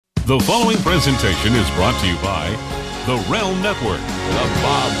The following presentation is brought to you by The Realm Network. The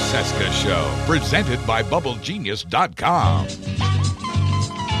Bob Cesca Show, presented by BubbleGenius.com.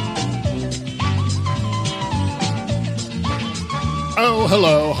 Oh,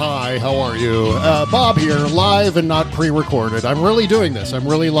 hello, hi, how are you? Bob here, live and not pre-recorded. I'm really doing this, I'm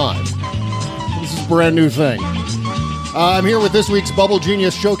really live. This is a brand new thing. I'm here with this week's Bubble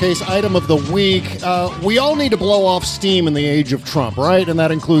Genius Showcase item of the week. We all need to blow off steam in the age of Trump, right? And that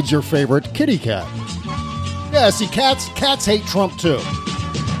includes your favorite kitty cat. Yeah, see, cats hate Trump too.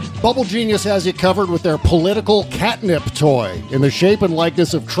 Bubble Genius has you covered with their political catnip toy in the shape and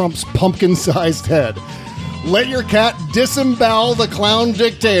likeness of Trump's pumpkin-sized head. Let your cat disembowel the clown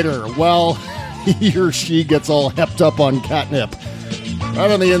dictator while he or she gets all hepped up on catnip. Right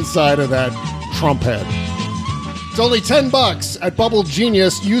on the inside of that Trump head. It's only $10 at Bubble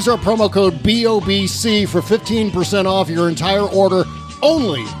Genius. Use our promo code BOBC for 15% off your entire order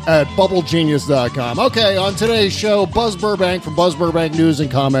only at BubbleGenius.com. Okay, on today's show, Buzz Burbank from Buzz Burbank News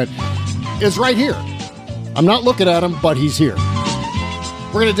and Comment is right here. I'm not looking at him, but he's here.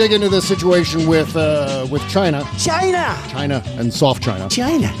 We're going to dig into this situation with China. China and soft China.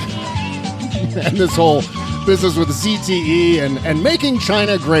 And this whole business with ZTE and making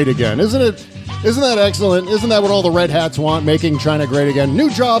China great again. Isn't that excellent? Isn't that what all the red hats want? Making China great again.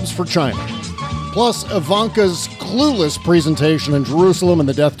 New jobs for China. Plus, Ivanka's clueless presentation in Jerusalem and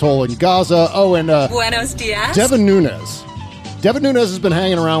the death toll in Gaza. Oh, and Buenos dias. Devin Nunes. Devin Nunes has been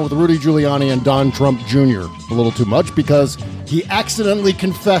hanging around with Rudy Giuliani and Don Trump Jr. a little too much because he accidentally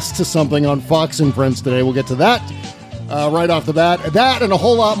confessed to something on Fox and Friends today. We'll get to that right off the bat. That and a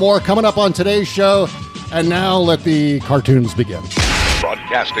whole lot more coming up on today's show. And now let the cartoons begin.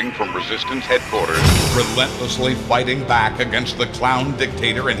 Broadcasting from Resistance Headquarters, relentlessly fighting back against the clown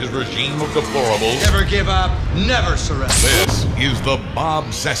dictator and his regime of deplorables. Never give up, never surrender. This is the Bob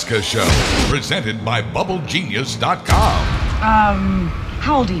Cesca Show, presented by BubbleGenius.com.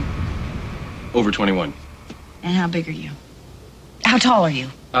 How old are you? Over 21. And how big are you? How tall are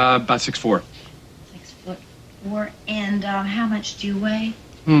you? About 6'4". 6'4". And how much do you weigh?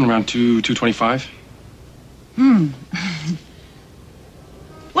 Around 225.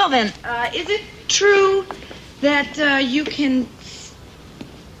 Well then, is it true that you can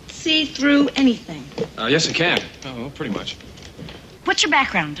see through anything? Yes, I can. Oh, pretty much. What's your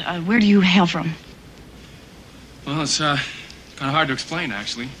background? Where do you hail from? Well, it's kind of hard to explain,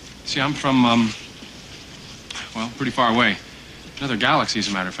 actually. See, I'm from, pretty far away. Another galaxy, as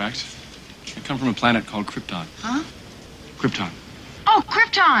a matter of fact. I come from a planet called Krypton. Huh? Krypton. Oh,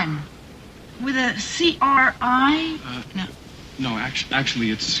 Krypton! With a C-R-I? No. No, actually,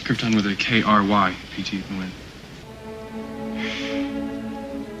 it's Krypton with a K-R-Y, P-T at the end.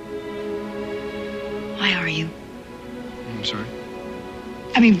 Why are you? I'm sorry?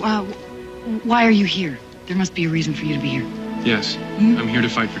 I mean, why are you here? There must be a reason for you to be here. Yes. I'm here to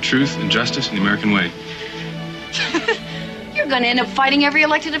fight for truth and justice in the American way. You're gonna end up fighting every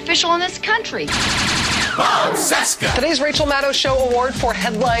elected official in this country. Bob Cesca. Today's Rachel Maddow Show Award for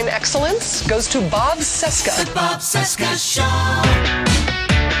Headline Excellence goes to Bob Cesca. The Bob Cesca Show.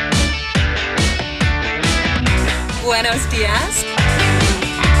 Buenos dias.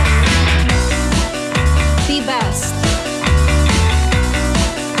 The best.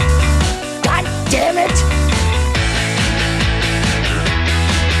 God damn it!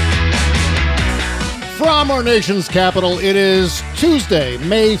 From our nation's capital, it is Tuesday,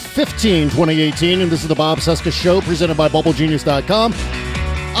 May 15, 2018, and this is the Bob Cesca Show, presented by BubbleGenius.com.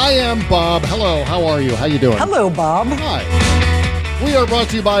 I am Bob. Hello, how are you? How you doing? Hello, Bob. Hi. We are brought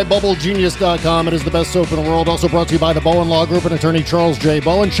to you by BubbleGenius.com. It is the best soap in the world. Also brought to you by the Bowen Law Group and attorney Charles J.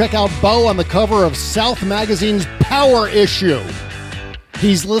 Bowen. Check out Bo on the cover of South Magazine's Power issue.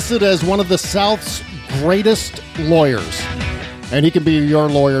 He's listed as one of the South's greatest lawyers. And he can be your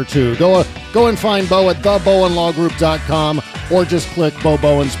lawyer, too. Go and find Bo at thebowenlawgroup.com or just click Bo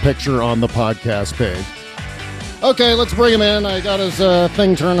Bowen's picture on the podcast page. Okay, let's bring him in. I got his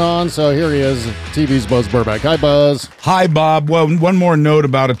thing turned on, so here he is. TV's Buzz Burbank. Hi, Buzz. Hi, Bob. Well, one more note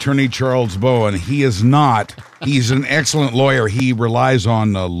about Attorney Charles Bowen. He's an excellent lawyer. He relies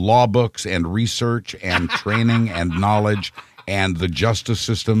on law books and research and training and knowledge and the justice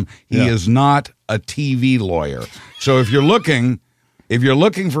system. He is not a TV lawyer. So if you're looking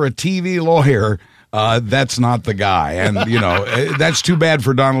for a TV lawyer, that's not the guy. And, that's too bad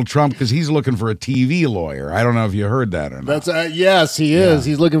for Donald Trump because he's looking for a TV lawyer. I don't know if you heard that or not. Yes, he is.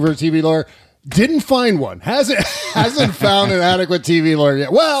 He's looking for a TV lawyer. Didn't find one. Hasn't found an adequate TV lawyer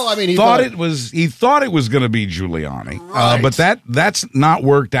yet. Well, I mean, he thought it was going to be Giuliani, right. But that's not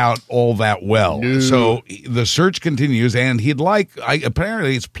worked out all that well. No. So the search continues, and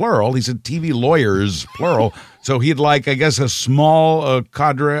apparently it's plural. He said TV lawyers plural. So he'd like, I guess, a small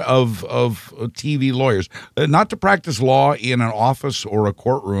cadre of TV lawyers, not to practice law in an office or a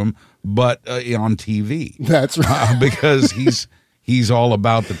courtroom, but on TV. That's right, because he's all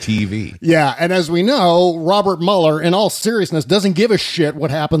about the TV. Yeah, and as we know, Robert Mueller, in all seriousness, doesn't give a shit what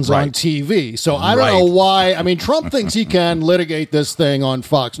happens on TV. So I don't know why. I mean, Trump thinks he can litigate this thing on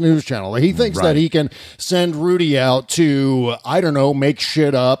Fox News Channel. He thinks that he can send Rudy out to, I don't know, make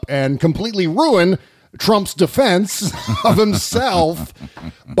shit up and completely ruin Trump's defense of himself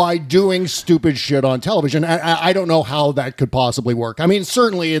by doing stupid shit on television. I don't know how that could possibly work. I mean,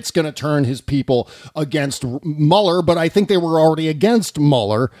 certainly it's going to turn his people against Mueller, but I think they were already against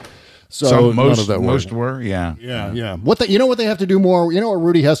Mueller. So most were, yeah. Yeah. What they have to do more? You know what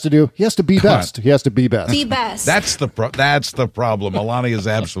Rudy has to do? He has to be best. He has to be best. Be best. That's the problem. Melania is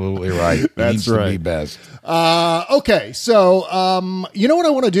absolutely right. He needs to be best. Okay, so you know what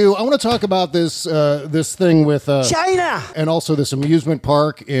I want to do? I want to talk about this thing with China, and also this amusement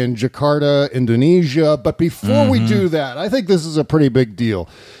park in Jakarta, Indonesia. But before we do that, I think this is a pretty big deal.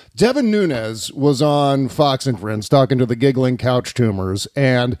 Devin Nunes was on Fox and Friends talking to the giggling couch tumors,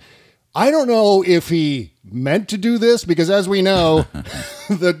 and I don't know if he meant to do this, because as we know,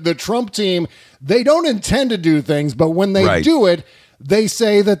 the Trump team, they don't intend to do things, but when they do it, they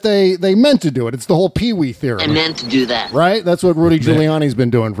say that they meant to do it. It's the whole Pee-wee theory. I meant to do that. Right? That's what Rudy Giuliani's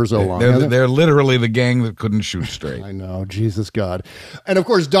been doing for so long. They're literally the gang that couldn't shoot straight. I know. Jesus God. And of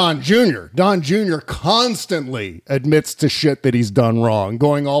course, Don Jr. Don Jr. constantly admits to shit that he's done wrong,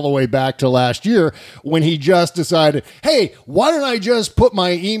 going all the way back to last year when he just decided, hey, why don't I just put my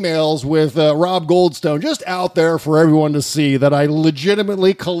emails with Rob Goldstone just out there for everyone to see that I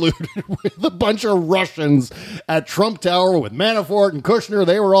legitimately colluded with a bunch of Russians at Trump Tower with Manafort and Kushner.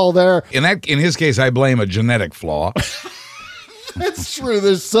 They were all there. In his case, I blame a genetic flaw. That's true.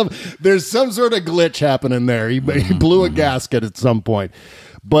 There's some sort of glitch happening there. He blew a gasket at some point.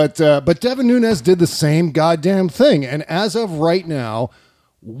 But Devin Nunes did the same goddamn thing. And as of right now,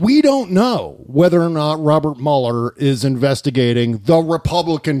 we don't know whether or not Robert Mueller is investigating the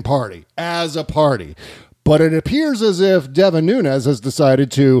Republican Party as a party. But it appears as if Devin Nunes has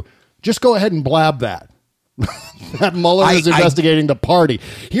decided to just go ahead and blab that. That Mueller is investigating the party.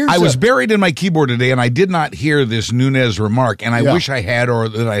 I was buried in my keyboard today, and I did not hear this Nunes remark, and I wish I had, or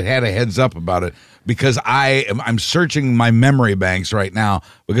that I had a heads up about it, because I'm searching my memory banks right now,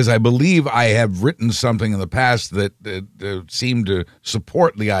 because I believe I have written something in the past that seemed to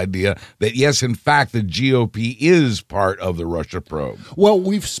support the idea that, yes, in fact, the GOP is part of the Russia probe. Well,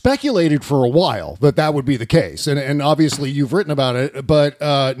 we've speculated for a while that would be the case, and obviously you've written about it, but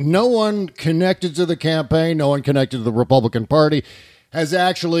no one connected to the campaign, no one connected to the Republican Party has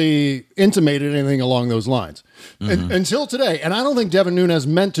actually intimated anything along those lines until today. And I don't think Devin Nunes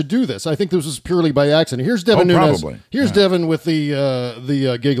meant to do this. I think this was purely by accident. Here's Devin Nunes. Probably. Here's Devin with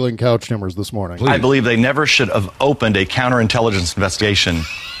the giggling couch numbers this morning. Please. I believe they never should have opened a counterintelligence investigation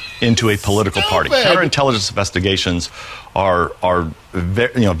into a political party. Counterintelligence investigations are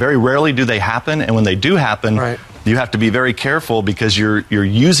very rarely do they happen, and when they do happen, you have to be very careful, because you're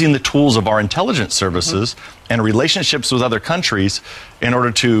using the tools of our intelligence services and relationships with other countries in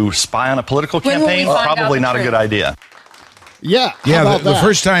order to spy on a political campaign. Probably not a good idea. Yeah.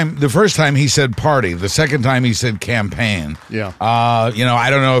 The first time he said party. The second time he said campaign. Yeah. I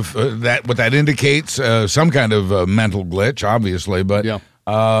don't know if what that indicates. Some kind of mental glitch, obviously, but. Yeah.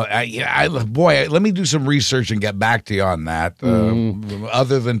 Let me do some research and get back to you on that.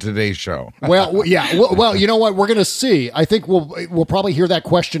 Other than today's show. Well, you know what? We're going to see. I think we'll probably hear that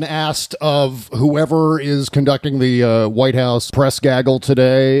question asked of whoever is conducting the White House press gaggle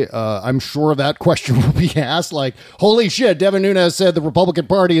today. I'm sure that question will be asked. Like, holy shit! Devin Nunes said the Republican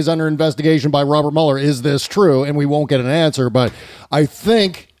Party is under investigation by Robert Mueller. Is this true? And we won't get an answer. But I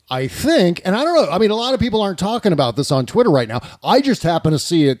think, and I don't know, I mean, a lot of people aren't talking about this on Twitter right now. I just happen to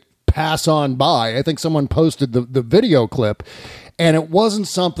see it pass on by. I think someone posted the video clip, and it wasn't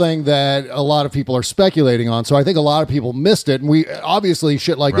something that a lot of people are speculating on. So I think a lot of people missed it. And we obviously,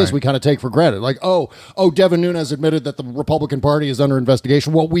 shit like this, we kind of take for granted. Like, oh, Devin Nunes admitted that the Republican Party is under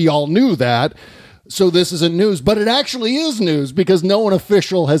investigation. Well, we all knew that. So this isn't news, but it actually is news, because no one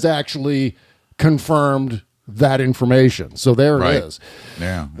official has actually confirmed that information. So there it is.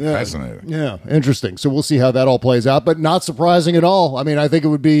 Yeah, fascinating. Yeah, interesting. So we'll see how that all plays out, but not surprising at all. I mean, I think it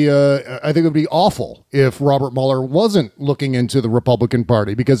would be awful if Robert Mueller wasn't looking into the Republican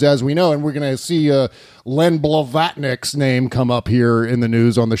Party, because as we know, and we're going to see Len Blavatnik's name come up here in the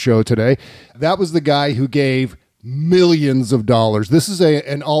news on the show today. That was the guy who gave millions of dollars. This is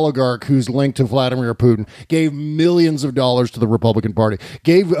an oligarch who's linked to Vladimir Putin, gave millions of dollars to the Republican Party,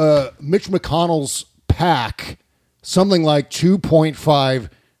 gave Mitch McConnell's PAC something like $2.5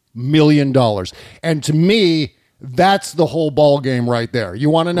 million. And to me, that's the whole ball game right there.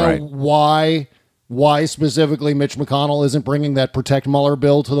 You want to know why specifically Mitch McConnell isn't bringing that Protect Mueller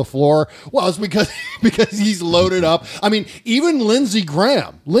bill to the floor? Well, it's because he's loaded up. I mean, even Lindsey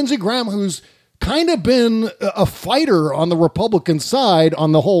Graham, who's kind of been a fighter on the Republican side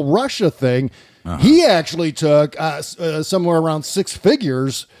on the whole Russia thing, he actually took somewhere around six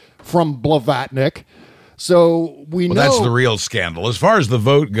figures from Blavatnik. So we know that's the real scandal. As far as the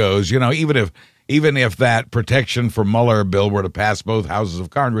vote goes, even if that protection for Mueller bill were to pass both houses of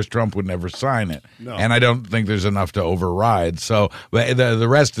Congress, Trump would never sign it. No. And I don't think there's enough to override. So the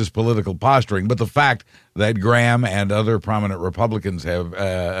rest is political posturing. But the fact that Graham and other prominent Republicans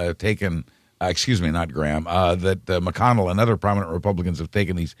have taken not Graham, that McConnell and other prominent Republicans have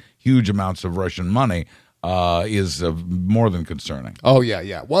taken these huge amounts of Russian money is more than concerning. Oh,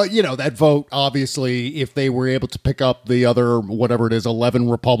 yeah. Well, that vote, obviously, if they were able to pick up the other, whatever it is, 11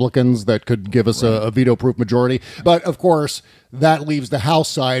 Republicans, that could give us a veto-proof majority. But, of course, that leaves the House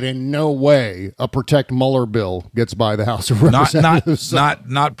side. In no way a Protect Mueller bill gets by the House of Representatives.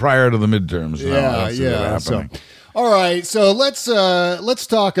 Not prior to the midterms. Yeah. So, all right, so let's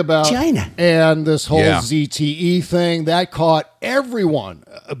talk about China and this whole ZTE thing that caught everyone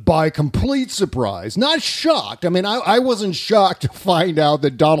by complete surprise. Not shocked. I mean, I wasn't shocked to find out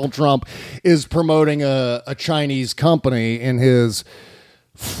that Donald Trump is promoting a Chinese company in his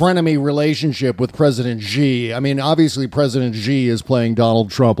frenemy relationship with President Xi. I mean, obviously President Xi is playing Donald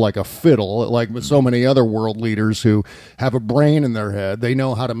Trump like a fiddle, like so many other world leaders who have a brain in their head. They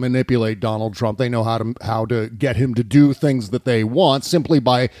know how to manipulate Donald Trump. They know how to get him to do things that they want simply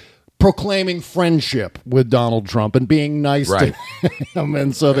by proclaiming friendship with Donald Trump and being nice to him,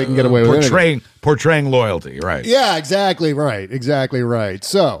 and so they can get away with it. Portraying loyalty, right? Yeah, exactly right.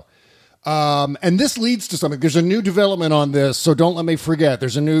 So, and this leads to something. There's a new development on this, so don't let me forget.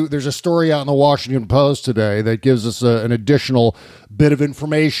 There's a story out in the Washington Post today that gives us an additional bit of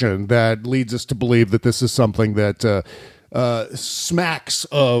information that leads us to believe that this is something that smacks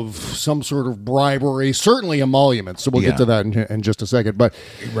of some sort of bribery, certainly emolument. So we'll get to that in just a second. But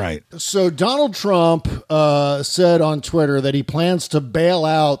so Donald Trump said on Twitter that he plans to bail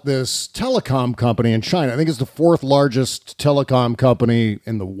out this telecom company in China. I think it's the fourth largest telecom company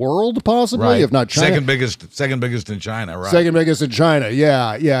in the world, possibly, if not China. Second biggest in China, right? Second biggest in China,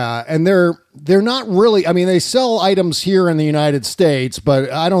 yeah. And they're not really, I mean, they sell items here in the United States,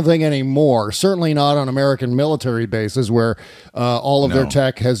 but I don't think anymore. Certainly not on American military bases where all of their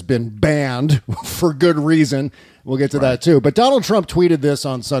tech has been banned for good reason. We'll get to that too. But Donald Trump tweeted this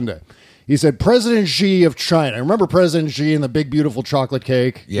on Sunday. He said, President Xi of China. Remember President Xi and the big, beautiful chocolate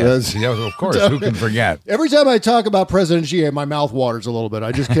cake? Yes, of course. Who can forget? Every time I talk about President Xi, my mouth waters a little bit.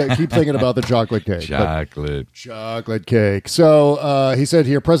 I just keep thinking about the chocolate cake. Chocolate cake. So he said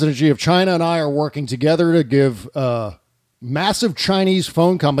here, President Xi of China and I are working together to give massive Chinese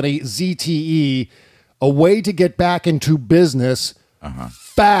phone company, ZTE, a way to get back into business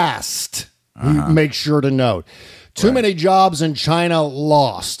fast. Make sure to note. Too many jobs in China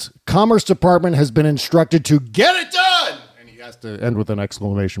lost. Commerce Department has been instructed to get it done. And he has to end with an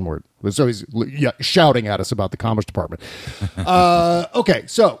exclamation word. So he's shouting at us about the Commerce Department. Okay,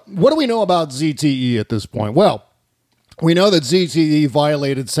 so what do we know about ZTE at this point? Well, we know that ZTE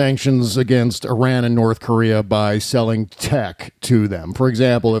violated sanctions against Iran and North Korea by selling tech to them. For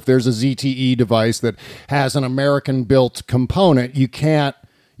example, if there's a ZTE device that has an American-built component, you can't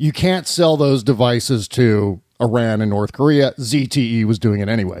sell those devices to Iran and North Korea. ZTE was doing it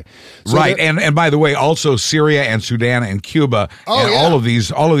anyway. So and by the way, also Syria and Sudan and Cuba, all of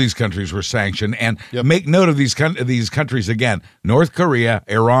these countries were sanctioned. And make note of these countries again: North Korea,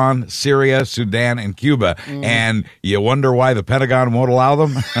 Iran, Syria, Sudan, and Cuba. And you wonder why the Pentagon won't allow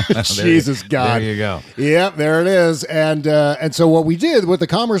them? Jesus God! There you go. Yep, there it is. And so what the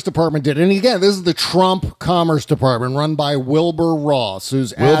Commerce Department did, and again, this is the Trump Commerce Department run by Wilbur Ross,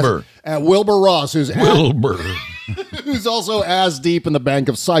 who's who's also as deep in the Bank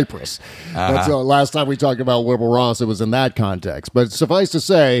of Cyprus. That's last time we talked about Wilbur Ross, it was in that context. But suffice to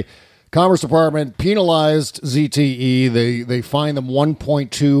say, Commerce Department penalized ZTE. They fined them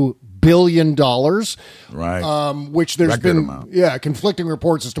 $1.2 billion. Right. Which there's Record been amount. conflicting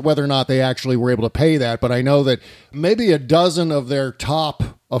reports as to whether or not they actually were able to pay that. But I know that maybe a dozen of their top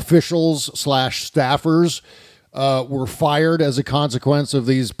officials / staffers were fired as a consequence of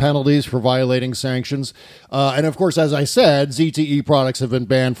these penalties for violating sanctions. And of course, as I said, ZTE products have been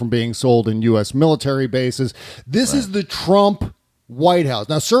banned from being sold in U.S. military bases. This is the Trump White House.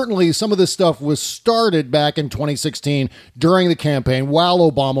 Now, certainly some of this stuff was started back in 2016 during the campaign while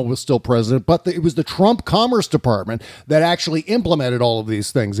Obama was still president, but it was the Trump Commerce Department that actually implemented all of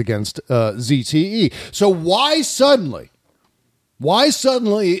these things against ZTE. So why suddenly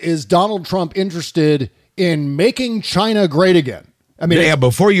is Donald Trump interested in making China great again? I mean,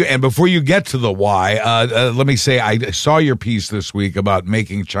 before you get to the why, let me say I saw your piece this week about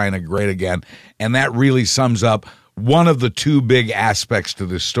making China great again, and that really sums up one of the two big aspects to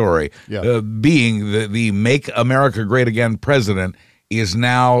this story, being the Make America Great Again president is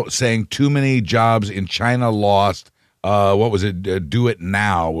now saying too many jobs in China lost. What was it? Do it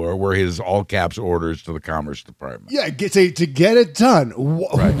now, or were his all caps orders to the Commerce Department? Yeah, to get it done.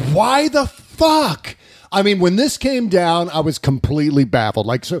 Right. Why the fuck? I mean, when this came down, I was completely baffled.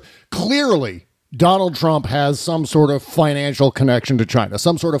 Like, so clearly, Donald Trump has some sort of financial connection to China,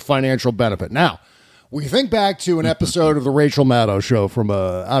 some sort of financial benefit. Now, we think back to an episode of the Rachel Maddow show from,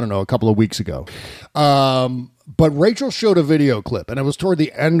 a couple of weeks ago. But Rachel showed a video clip, and it was toward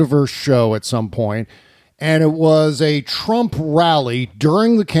the end of her show at some point, and it was a Trump rally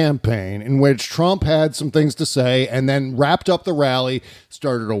during the campaign in which Trump had some things to say and then wrapped up the rally,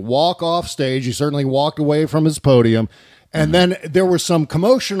 started to walk off stage. He certainly walked away from his podium, and then there was some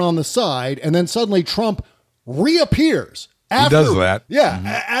commotion on the side, and then suddenly Trump reappears. He does that.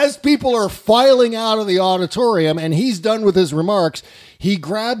 Yeah. As people are filing out of the auditorium and he's done with his remarks, he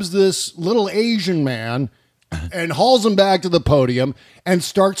grabs this little Asian man and hauls him back to the podium and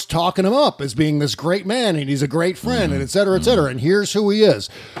starts talking him up as being this great man and he's a great friend and et cetera, et cetera. And here's who he is.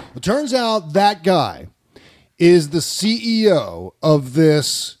 It turns out that guy is the CEO of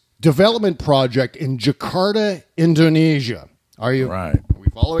this development project in Jakarta, Indonesia. Are you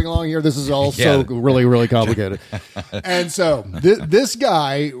following along here? This is also really, really complicated. And so this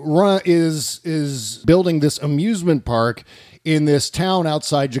guy is building this amusement park in this town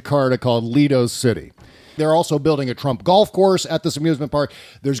outside Jakarta called Lido City. They're also building a Trump golf course at this amusement park.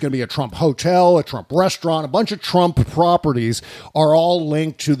 There's going to be a Trump hotel, a Trump restaurant, a bunch of Trump properties are all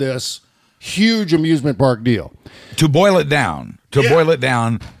linked to this huge amusement park deal. To boil it down,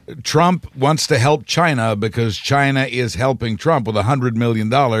 Trump wants to help China because China is helping Trump with $100 million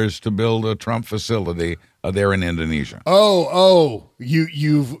to build a Trump facility there in Indonesia.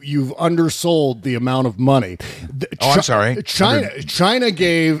 You've undersold the amount of money. I'm sorry. China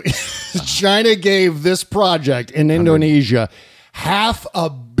gave this project in Indonesia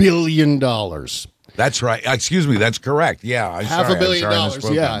 $500 million. That's right. Excuse me. That's correct. Yeah, $500 million.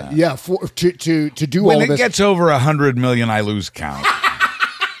 To do all this. When it gets over $100 million, I lose count.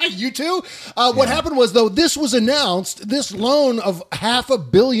 You too? What happened was, though, this was announced, this loan of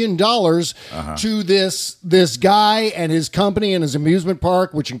 $500 million to this guy and his company and his amusement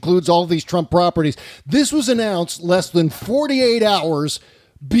park, which includes all of these Trump properties. This was announced less than 48 hours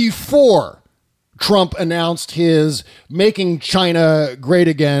before Trump announced his Making China Great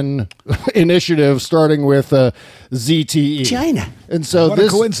Again initiative, starting with ZTE. China. And so what a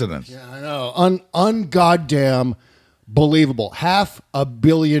coincidence. Yeah, I know. Ungoddamn believable. $500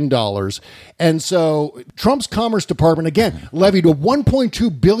 million. And so Trump's Commerce Department, again, levied a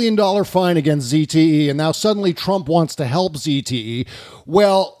 $1.2 billion fine against ZTE, and now suddenly Trump wants to help ZTE.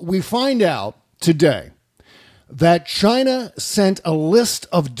 Well, we find out today that China sent a list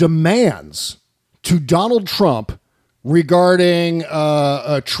of demands to Donald Trump regarding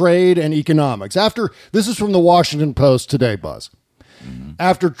trade and economics. This is from the Washington Post today, Buzz.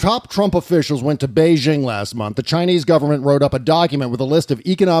 After top Trump officials went to Beijing last month, the Chinese government wrote up a document with a list of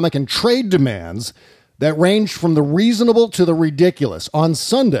economic and trade demands that ranged from the reasonable to the ridiculous. On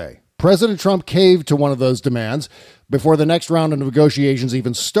Sunday, President Trump caved to one of those demands before the next round of negotiations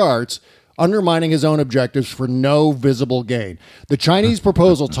even starts, undermining his own objectives for no visible gain. The Chinese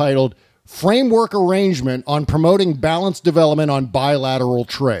proposal, titled Framework Arrangement on Promoting Balanced Development on Bilateral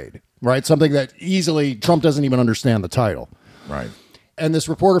Trade, right? Something that easily Trump doesn't even understand the title. Right. And this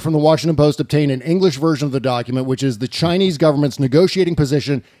reporter from the Washington Post obtained an English version of the document, which is the Chinese government's negotiating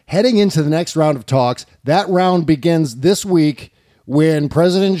position heading into the next round of talks. That round begins this week when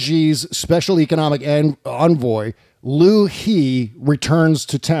President Xi's special economic envoy, Liu He, returns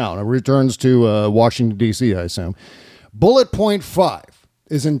to town, returns to Washington, D.C., I assume. Bullet point 5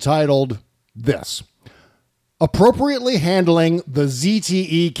 is entitled this: appropriately handling the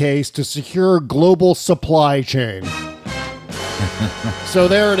ZTE case to secure global supply chain. So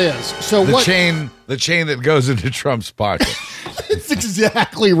there it is. So the chain that goes into Trump's pocket. That's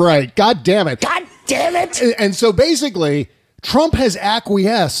exactly right. God damn it. God damn it. And so basically, Trump has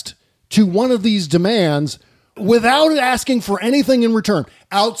acquiesced to one of these demands without asking for anything in return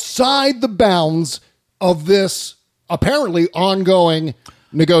outside the bounds of this apparently ongoing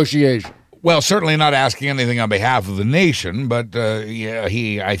negotiation. Well, certainly not asking anything on behalf of the nation, but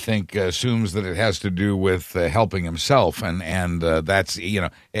he, I think, assumes that it has to do with helping himself, and that's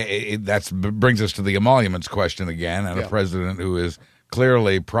that's brings us to the emoluments question again, and a president who is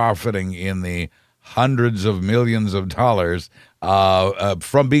clearly profiting in the hundreds of millions of dollars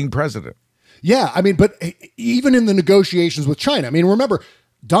from being president. Yeah, I mean, but even in the negotiations with China, I mean, remember,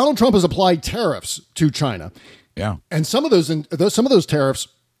 Donald Trump has applied tariffs to China. Yeah, and some of those tariffs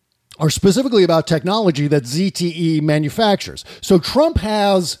are specifically about technology that ZTE manufactures. So Trump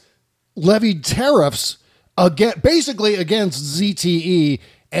has levied tariffs basically against ZTE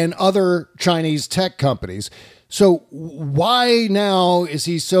and other Chinese tech companies. So why now is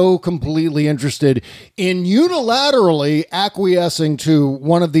he so completely interested in unilaterally acquiescing to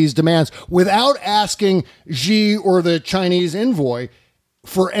one of these demands without asking Xi or the Chinese envoy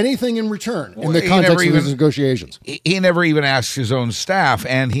for anything in return in the context of these negotiations? He never even asks his own staff,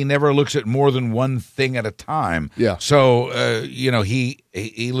 and he never looks at more than one thing at a time. Yeah. So,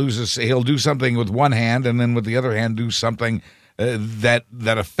 he'll do something with one hand, and then with the other hand do something that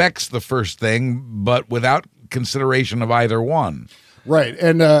affects the first thing, but without consideration of either one. Right.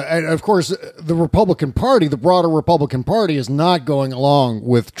 And of course, the Republican Party, the broader Republican Party, is not going along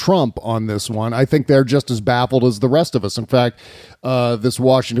with Trump on this one. I think they're just as baffled as the rest of us. In fact, this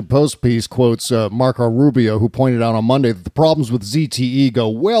Washington Post piece quotes Marco Rubio, who pointed out on Monday that the problems with ZTE go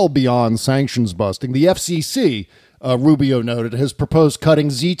well beyond sanctions busting. The FCC, Rubio noted, has proposed cutting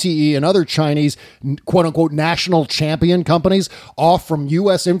ZTE and other Chinese quote-unquote national champion companies off from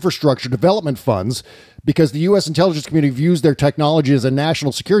U.S. infrastructure development funds because the U.S. intelligence community views their technology as a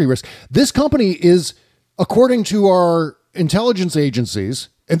national security risk. This company is, according to our intelligence agencies,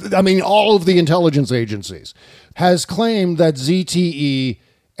 I mean all of the intelligence agencies, has claimed that ZTE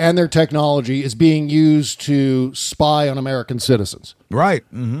and their technology is being used to spy on American citizens. Right.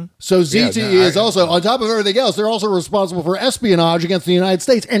 Mm-hmm. So ZTE is also, on top of everything else, they're also responsible for espionage against the United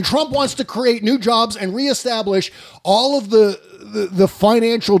States. And Trump wants to create new jobs and reestablish all of the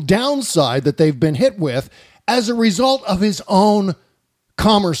financial downside that they've been hit with as a result of his own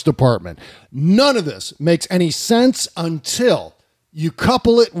Commerce Department. None of this makes any sense until you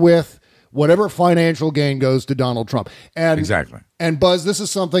couple it with whatever financial gain goes to Donald Trump. And exactly. And Buzz, this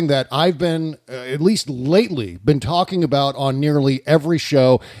is something that I've been, at least lately, been talking about on nearly every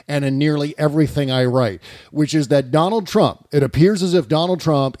show and in nearly everything I write, which is that Donald Trump, it appears as if Donald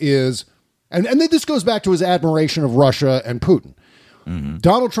Trump is, and this goes back to his admiration of Russia and Putin. Mm-hmm.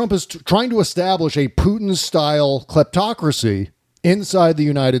 Donald Trump is trying to establish a Putin-style kleptocracy inside the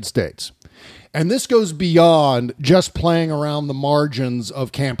United States. And this goes beyond just playing around the margins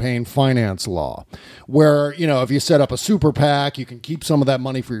of campaign finance law, where, you know, if you set up a super PAC, you can keep some of that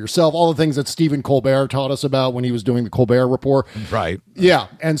money for yourself. All the things that Stephen Colbert taught us about when he was doing the Colbert Report. Right. Yeah.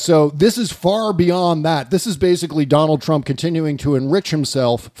 And so this is far beyond that. This is basically Donald Trump continuing to enrich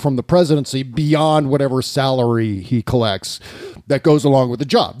himself from the presidency beyond whatever salary he collects that goes along with the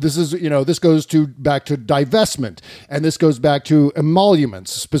job. This is, you know, this goes back to divestment, and this goes back to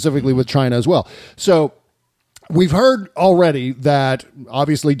emoluments, specifically with China as well. So we've heard already that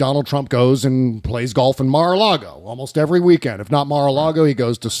obviously Donald Trump goes and plays golf in Mar-a-Lago almost every weekend. If not Mar-a-Lago, he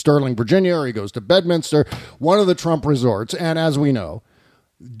goes to Sterling, Virginia, or he goes to Bedminster, one of the Trump resorts. And as we know,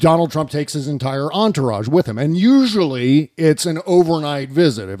 Donald Trump takes his entire entourage with him. And usually it's an overnight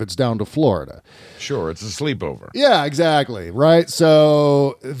visit if it's down to Florida. Sure, it's a sleepover. Yeah, exactly. Right.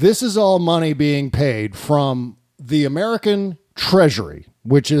 So this is all money being paid from the American Treasury,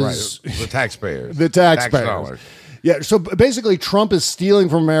 which is the taxpayers. The taxpayers. Tax dollars. Yeah, so basically Trump is stealing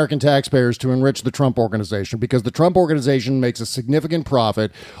from American taxpayers to enrich the Trump Organization because the Trump Organization makes a significant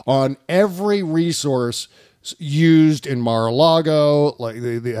profit on every resource used in Mar-a-Lago. Like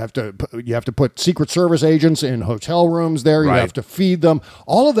you have to put Secret Service agents in hotel rooms there. You have to feed them.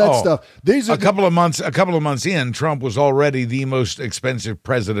 All of that stuff. These are a couple of months in, Trump was already the most expensive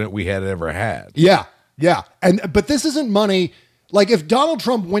president we had ever had. Yeah. Yeah. But this isn't money. Like if Donald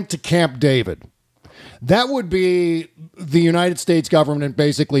Trump went to Camp David, that would be the United States government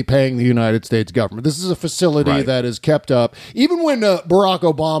basically paying the United States government. This is a facility that is kept up. Even when Barack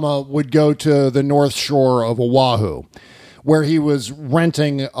Obama would go to the North Shore of Oahu, where he was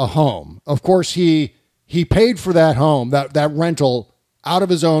renting a home, of course, he He paid for that home, that rental, out of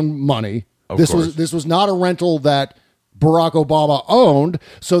his own money. This was not a rental that Barack Obama owned,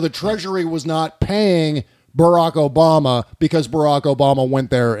 so the Treasury was not paying Barack Obama because Barack Obama went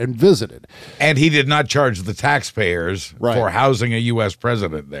there and visited. And he did not charge the taxpayers for housing a U.S.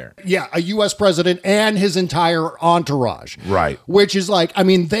 president there. Yeah, a U.S. president and his entire entourage. Right. Which is like, I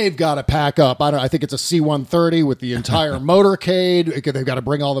mean, they've got to pack up. I think it's a C-130 with the entire motorcade. They've got to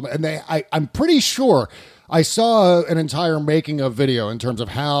bring all them. And I'm pretty sure I saw an entire making of video in terms of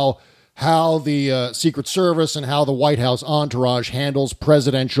how the Secret Service and how the White House entourage handles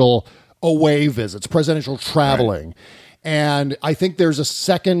presidential away visits, presidential traveling. Right. And I think there's a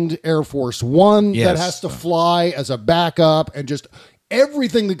second Air Force One that has to fly as a backup, and just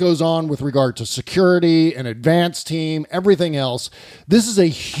everything that goes on with regard to security, an advance team, everything else. This is a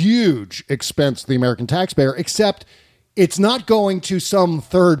huge expense to the American taxpayer, except it's not going to some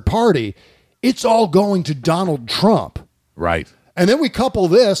third party. It's all going to Donald Trump. Right. And then we couple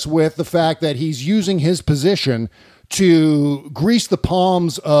this with the fact that he's using his position to grease the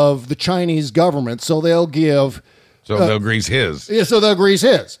palms of the Chinese government, so they'll give... So they'll grease his. Yeah, so they'll grease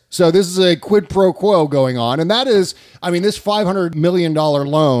his. So this is a quid pro quo going on. And that is, I mean, this $500 million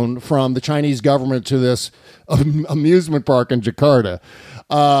loan from the Chinese government to this amusement park in Jakarta.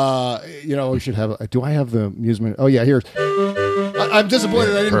 We should have... Do I have the amusement? Oh, yeah, here's... I'm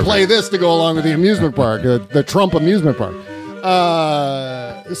disappointed I didn't play this to go along with the amusement park, the Trump amusement park.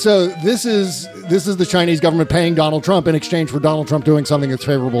 So this is the Chinese government paying Donald Trump in exchange for Donald Trump doing something that's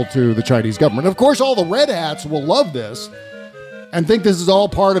favorable to the Chinese government. Of course, all the red hats will love this and think this is all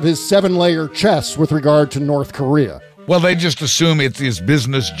part of his 7-layer chess with regard to North Korea. Well, they just assume it's his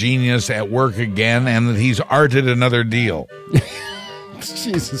business genius at work again and that he's arted another deal.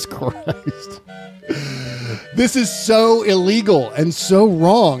 Jesus Christ. This is so illegal and so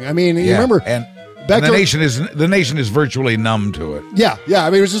wrong. I mean, you remember... And the nation is virtually numb to it. Yeah. I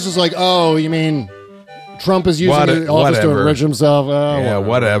mean, it was just like, oh, you mean Trump is using the office to enrich himself?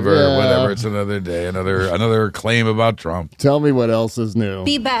 Whatever. It's another day, another claim about Trump. Tell me what else is new.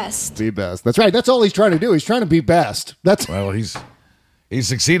 Be best. Be best. That's right. That's all he's trying to do. He's trying to be best. He's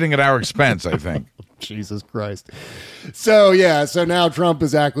succeeding at our expense, I think. Jesus Christ. So now Trump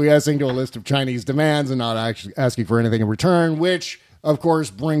is acquiescing to a list of Chinese demands and not actually asking for anything in return, which, of course,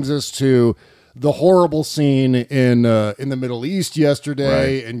 brings us to the horrible scene in the Middle East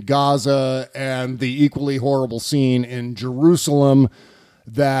yesterday, in Gaza, and the equally horrible scene in Jerusalem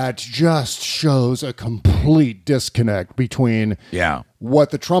that just shows a complete disconnect between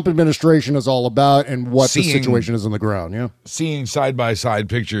what the Trump administration is all about and what the situation is on the ground. Yeah, seeing side-by-side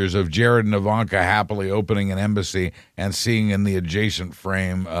pictures of Jared and Ivanka happily opening an embassy and seeing in the adjacent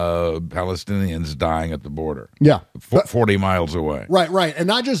frame Palestinians dying at the border. Yeah. 40 miles away. Right. And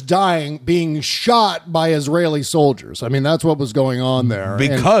not just dying, being shot by Israeli soldiers. I mean, that's what was going on there.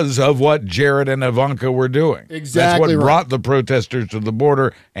 Because of what Jared and Ivanka were doing. Exactly. That's what brought the protesters to the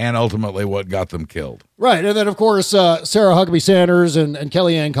border and ultimately what got them killed. Right. And then, of course, Sarah Huckabee Sanders and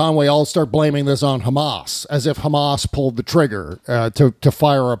Kellyanne Conway all start blaming this on Hamas, as if Hamas pulled the trigger to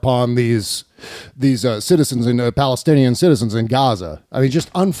fire upon these citizens and Palestinian citizens in Gaza. I mean,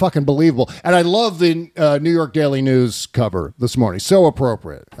 just unfucking believable. And I love the New York Daily News cover this morning. So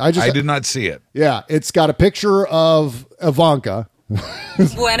appropriate. I did not see it. Yeah. It's got a picture of Ivanka.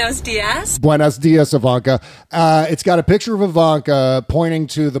 Buenos dias. Buenos dias, Ivanka. It's got a picture of Ivanka pointing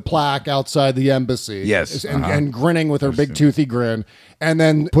to the plaque outside the embassy. Yes. And grinning with her big toothy grin. And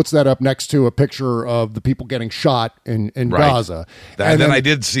then puts that up next to a picture of the people getting shot in Gaza. And then I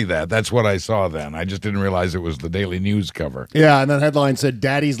did see that. That's what I saw then. I just didn't realize it was the Daily News cover. Yeah, and that headline said,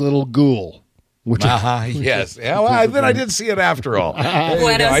 Daddy's Little Ghoul. Yes. Then I did see it after all.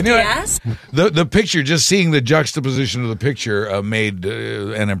 Buenos dias. The picture, just seeing the juxtaposition of the picture made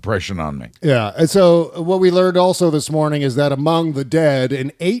an impression on me. Yeah. And so what we learned also this morning is that among the dead,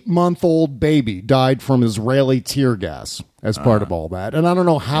 an 8-month-old baby died from Israeli tear gas as part of all that. And I don't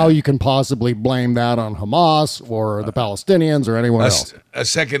know how you can possibly blame that on Hamas or the Palestinians or anyone else. A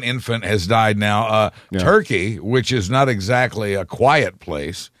second infant has died now. Turkey, which is not exactly a quiet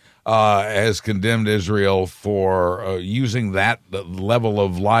place, has condemned Israel for using that level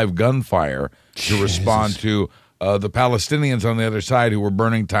of live gunfire to respond to the Palestinians on the other side who were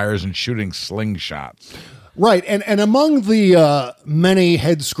burning tires and shooting slingshots. Right. And among the many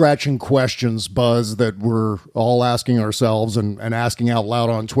head-scratching questions, Buzz, that we're all asking ourselves and asking out loud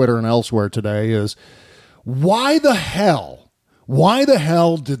on Twitter and elsewhere today is, why the hell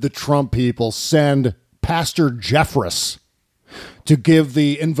did the Trump people send Pastor Jeffress to give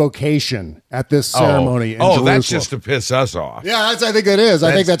the invocation at this ceremony in Jerusalem. That's just to piss us off. Yeah, I think it is.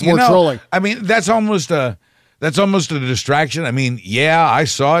 I think that's more trolling. I mean, that's almost a distraction. I mean, yeah, I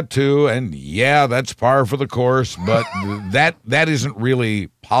saw it too, and yeah, that's par for the course. But that isn't really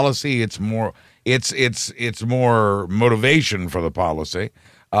policy. It's more more motivation for the policy.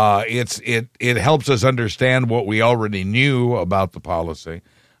 It helps us understand what we already knew about the policy.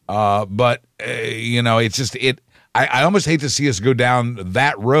 But it's just it. I almost hate to see us go down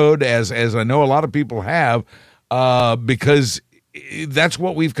that road, as I know a lot of people have, because that's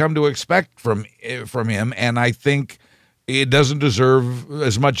what we've come to expect from him, and I think it doesn't deserve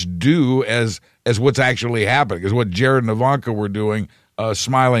as much due as what's actually happening, because what Jared and Ivanka were doing,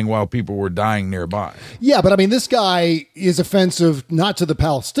 smiling while people were dying nearby. Yeah, but I mean, this guy is offensive not to the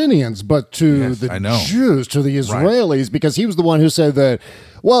Palestinians, but to the Jews, to the Israelis, because he was the one who said that,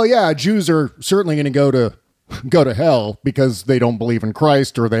 well, yeah, Jews are certainly going to go to hell because they don't believe in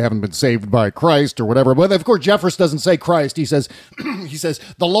Christ or they haven't been saved by Christ or whatever. But of course, Jeffress doesn't say Christ. He says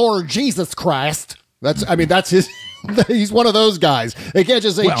the Lord Jesus Christ. That's his. He's one of those guys. They can't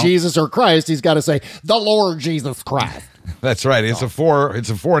just say Jesus or Christ. He's got to say the Lord Jesus Christ. That's right. It's a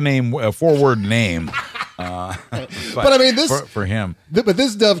four-word name. But I mean, this for him. But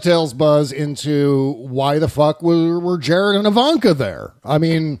this dovetails, Buzz, into why the fuck were Jared and Ivanka there? I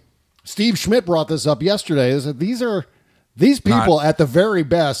mean, Steve Schmidt brought this up yesterday. Is that these people at the very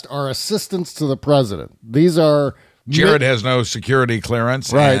best are assistants to the president. These are Jared has no security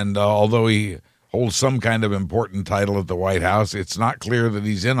clearance, right. And although he holds some kind of important title at the White House, it's not clear that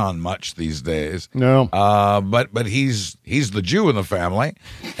he's in on much these days. No, but he's the Jew in the family,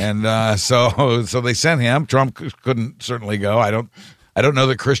 and so they sent him. Trump couldn't certainly go. I don't know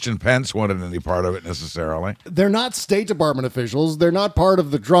that Christian Pence wanted any part of it necessarily. They're not State Department officials. They're not part of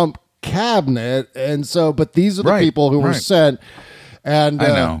the Trump cabinet, and so. But these are the people who were sent. And I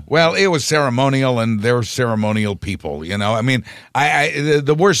know. Well, it was ceremonial, and they're ceremonial people. I mean,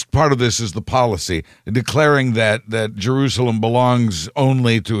 the worst part of this is the policy declaring that Jerusalem belongs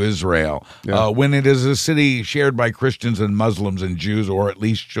only to Israel, when it is a city shared by Christians and Muslims and Jews, or at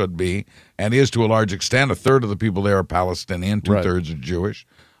least should be, and is to a large extent. A third of the people there are Palestinian, 2/3 are Jewish,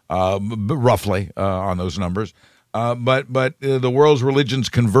 roughly on those numbers. But the world's religions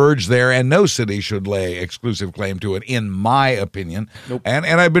converge there, and no city should lay exclusive claim to it, in my opinion. Nope. And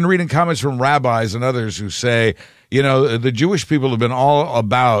I've been reading comments from rabbis and others who say, the Jewish people have been all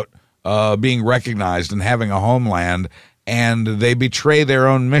about being recognized and having a homeland, and they betray their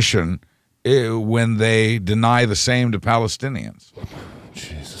own mission when they deny the same to Palestinians.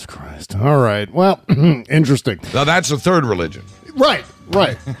 Jesus Christ. All right. Well, interesting. Now, that's the third religion. Right.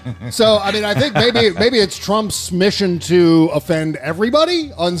 So, I mean, I think maybe it's Trump's mission to offend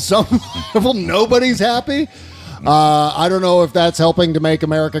everybody on some level. Nobody's happy. I don't know if that's helping to make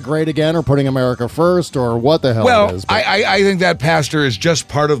America great again or putting America first or what the hell it is. I think that pastor is just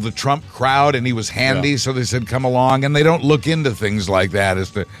part of the Trump crowd, and he was handy, so they said come along, and they don't look into things like that as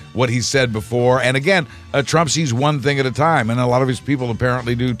to what he said before. And again, Trump sees one thing at a time, and a lot of his people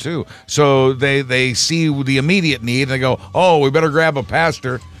apparently do too. So they see the immediate need, and they go, oh, we better grab a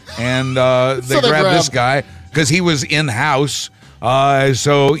pastor, and they grab this guy because he was in-house. I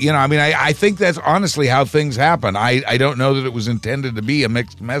think that's honestly how things happen. I don't know that it was intended to be a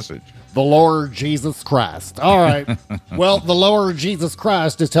mixed message. The Lord Jesus Christ. All right. Well, the Lord Jesus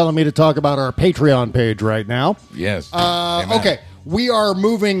Christ is telling me to talk about our Patreon page right now. Yes. Okay. We are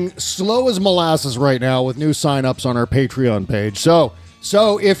moving slow as molasses right now with new signups on our Patreon page. So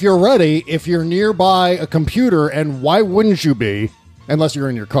if you're ready, if you're nearby a computer, and why wouldn't you be? Unless you're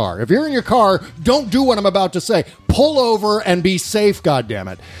in your car. If you're in your car, don't do what I'm about to say. Pull over and be safe,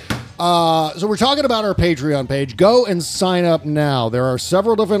 goddammit. So we're talking about our Patreon page. Go and sign up now. There are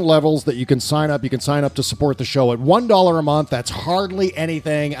several different levels that you can sign up. You can sign up to support the show at $1 a month. That's hardly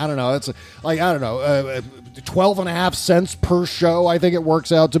anything. I don't know. It's 12.5 cents per show, I think it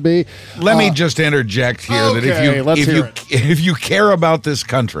works out to be. Let me just interject here that if you care about this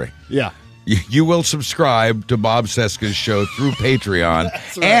country. Yeah. You will subscribe to Bob Cesca's show through Patreon,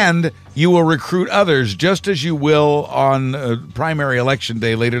 That's right. And you will recruit others, just as you will on primary election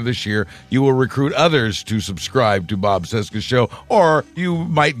day later this year. You will recruit others to subscribe to Bob Cesca's show, or you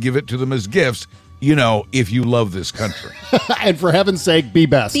might give it to them as gifts, if you love this country. And for heaven's sake, be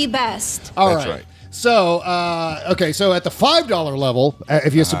best. Be best. All That's right. So, so at the $5 level,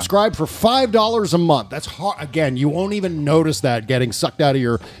 if you subscribe for $5 a month, that's hard. Again, you won't even notice that getting sucked out of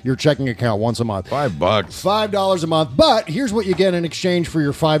your checking account once a month. $5. $5 a month. But here's what you get in exchange for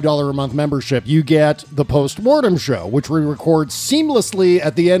your $5 a month membership. You get the Postmortem Show, which we record seamlessly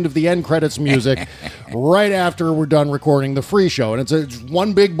at the end of the end credits music right after we're done recording the free show. And it's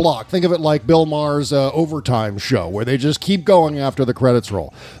one big block. Think of it like Bill Maher's overtime show, where they just keep going after the credits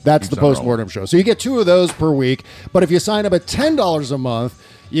roll. That's the postmortem show. So you get 2 of those per week. But if you sign up at $10 a month,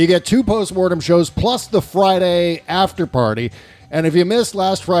 you get 2 postmortem shows plus the Friday after party. And if you missed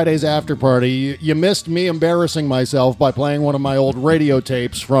last Friday's after party, you missed me embarrassing myself by playing one of my old radio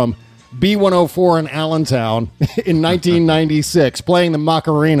tapes from B104 in Allentown in 1996, playing the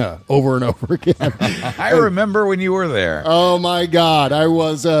Macarena over and over again. I remember when you were there. Oh, my God. I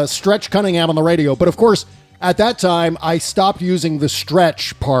was Stretch Cunningham on the radio. But, of course, at that time, I stopped using the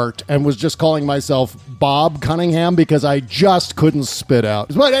Stretch part and was just calling myself Bob Cunningham because I just couldn't spit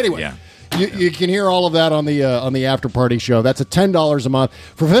out. But anyway. Yeah. You can hear all of that on the after party show. That's at $10 a month.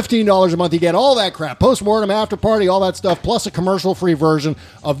 For $15 a month, you get all that crap, postmortem, after party, all that stuff, plus a commercial-free version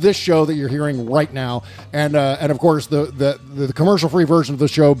of this show that you're hearing right now. And of course, the commercial-free version of the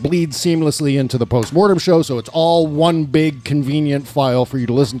show bleeds seamlessly into the postmortem show, so it's all one big convenient file for you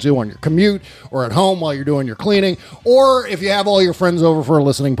to listen to on your commute or at home while you're doing your cleaning, or if you have all your friends over for a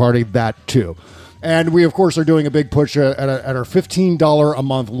listening party, that too. And we, of course, are doing a big push at our $15 a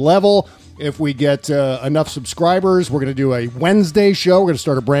month level. If we get enough subscribers, we're going to do a Wednesday show. We're going to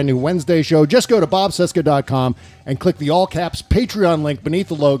start a brand new Wednesday show. Just go to bobcesca.com and click the all-caps Patreon link beneath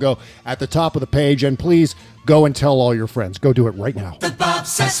the logo at the top of the page. And please go and tell all your friends. Go do it right now. The Bob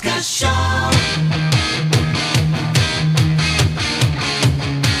Cesca Show.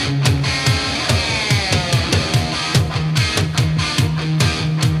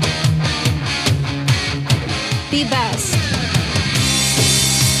 The best.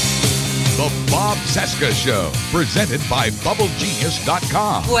 The Bob Cesca Show, presented by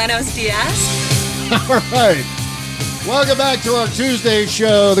BubbleGenius.com. Buenos dias. All right. Welcome back to our Tuesday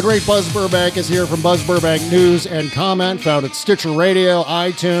show. The great Buzz Burbank is here from Buzz Burbank News and Comment, found at Stitcher Radio,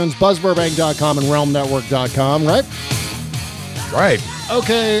 iTunes, BuzzBurbank.com, and RealmNetwork.com, right? Right.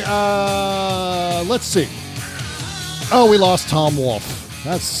 Okay, let's see. Oh, we lost Tom Wolfe.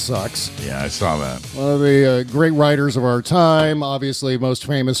 That sucks. Yeah, I saw that. One of the great writers of our time, obviously most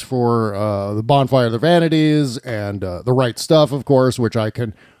famous for The Bonfire of the Vanities and The Right Stuff, of course, which I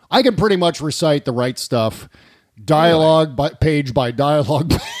can pretty much recite The Right Stuff dialogue page by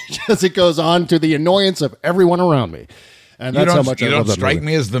dialogue page as it goes on, to the annoyance of everyone around me. And that's how much I love that movie. You don't strike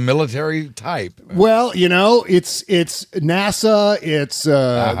me as the military type. Well, you know, it's NASA, it's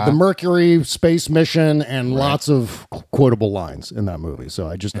the Mercury space mission, and lots of quotable lines in that movie. So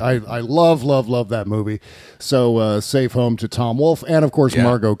I love that movie. So safe home to Tom Wolfe and, of course,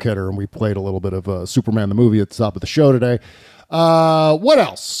 Margot Kidder. And we played a little bit of Superman the movie at the top of the show today. What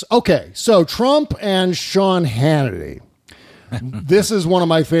else? Okay, so Trump and Sean Hannity. This is one of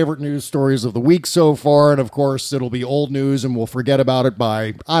my favorite news stories of the week so far, and of course, it'll be old news, and we'll forget about it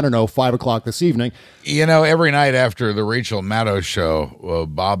by, 5 o'clock this evening. You know, every night after the Rachel Maddow show,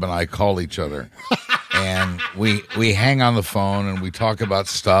 Bob and I call each other, and we hang on the phone, and we talk about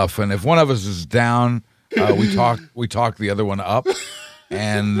stuff, and if one of us is down, we talk the other one up,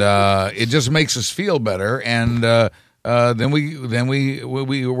 and it just makes us feel better, and then we're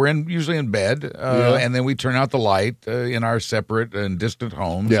usually in bed, and then we turn out the light in our separate and distant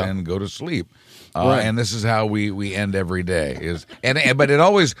homes and go to sleep. And this is how we end every day. But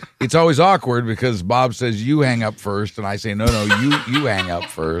it's always awkward because Bob says you hang up first, and I say no, you hang up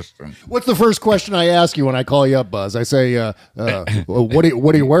first. What's the first question I ask you when I call you up, Buzz? I say, what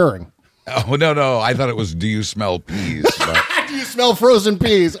are you wearing? Oh no! I thought it was, do you smell peas? But do you smell frozen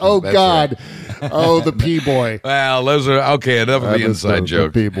peas? Oh God! Right. Oh, the pea boy. Well, those are okay. Enough of the inside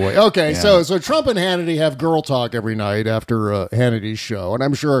joke. The pea boy. Okay, so Trump and Hannity have girl talk every night after Hannity's show, and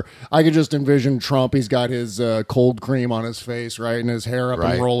I'm sure I could just envision Trump. He's got his cold cream on his face, right, and his hair up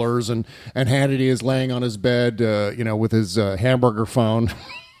in rollers, and Hannity is laying on his bed, with his hamburger phone.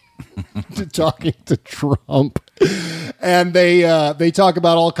 Talking to Trump, and they talk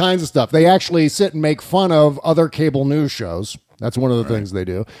about all kinds of stuff. They actually sit and make fun of other cable news shows. That's one of the things they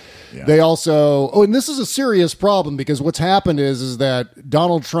do. Yeah. They also, and this is a serious problem because what's happened is that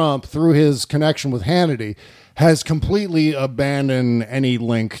Donald Trump, through his connection with Hannity, has completely abandoned any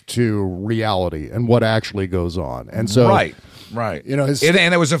link to reality and what actually goes on. And so, right. You know,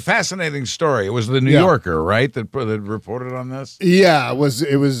 and it was a fascinating story. It was the New Yorker, right, that reported on this. Yeah, it was.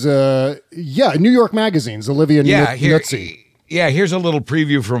 New York Magazine's Olivia Nuzzi. Yeah, here's a little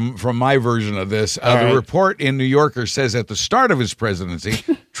preview from my version of this. The report in New Yorker says at the start of his presidency,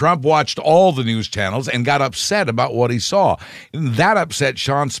 Trump watched all the news channels and got upset about what he saw. And that upset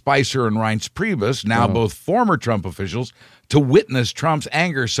Sean Spicer and Reince Priebus, now both former Trump officials, to witness Trump's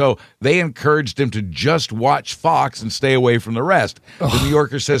anger. So they encouraged him to just watch Fox and stay away from the rest. The New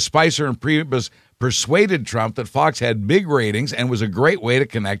Yorker says Spicer and Priebus persuaded Trump that Fox had big ratings and was a great way to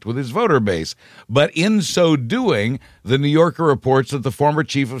connect with his voter base. But in so doing, the New Yorker reports that the former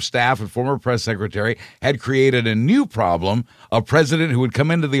chief of staff and former press secretary had created a new problem, a president who would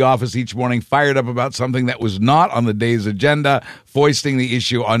come into the office each morning fired up about something that was not on the day's agenda, foisting the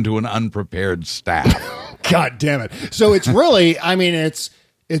issue onto an unprepared staff. God damn it. So it's really, I mean, it's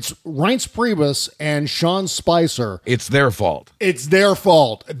Reince Priebus and Sean Spicer. It's their fault. It's their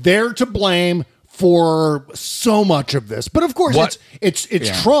fault. They're to blame for so much of this. But of course,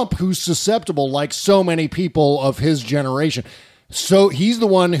 it's Trump who's susceptible, like so many people of his generation. So he's the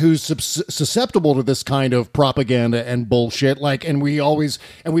one who's susceptible to this kind of propaganda and bullshit. And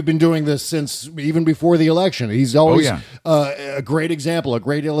we've been doing this since even before the election. He's always a great example, a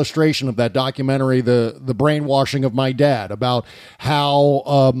great illustration of that documentary, the brainwashing of my dad, about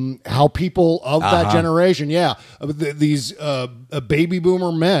how people of that generation, these baby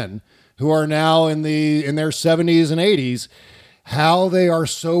boomer men who are now in their 70s and 80s, how they are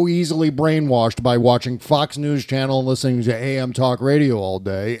so easily brainwashed by watching Fox News Channel and listening to AM talk radio all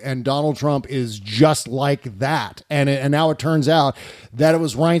day. And Donald Trump is just like that. And now it turns out that it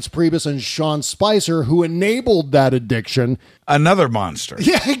was Reince Priebus and Sean Spicer who enabled that addiction. Another monster.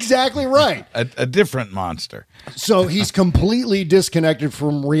 Yeah, exactly right. A different monster. So he's completely disconnected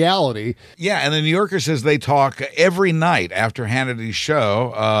from reality. Yeah, and the New Yorker says they talk every night after Hannity's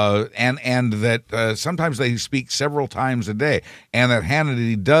show, and that sometimes they speak several times a day, and that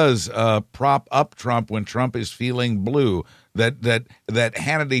Hannity does prop up Trump when Trump is feeling blue. That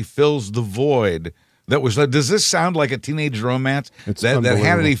Hannity fills the void. Does this sound like a teenage romance? That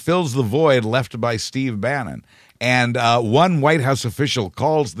Hannity fills the void left by Steve Bannon. And one White House official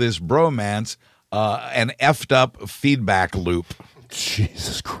calls this bromance an effed up feedback loop.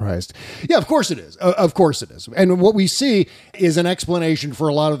 Jesus Christ. Yeah, of course it is. Of course it is. And what we see is an explanation for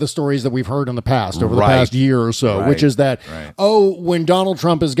a lot of the stories that we've heard in the past, over the past year or so, which is that, when Donald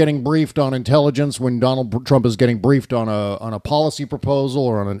Trump is getting briefed on intelligence, when Donald Trump is getting briefed on a policy proposal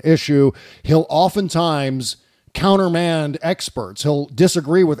or on an issue, he'll oftentimes countermand experts. He'll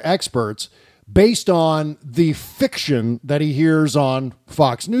disagree with experts based on the fiction that he hears on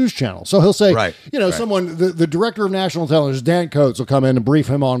Fox News Channel. So he'll say, someone, the director of national intelligence, Dan Coates, will come in and brief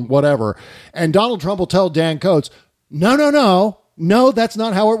him on whatever. And Donald Trump will tell Dan Coates, no, that's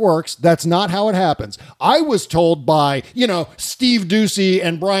not how it works. That's not how it happens. I was told by, Steve Ducey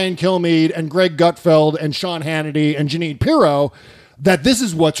and Brian Kilmeade and Greg Gutfeld and Sean Hannity and Jeanine Pirro that this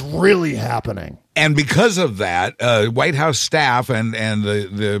is what's really happening. And because of that, White House staff and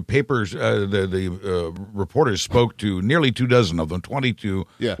the papers, the reporters spoke to nearly 24 of them, 22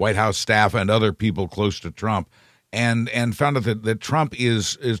 White House staff and other people close to Trump, and found out that Trump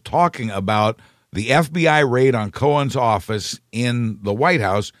is talking about the FBI raid on Cohen's office in the White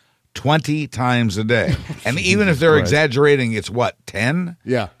House 20 times a day. And even if they're exaggerating, it's 10?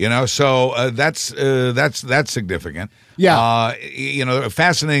 Yeah. So that's significant. Yeah.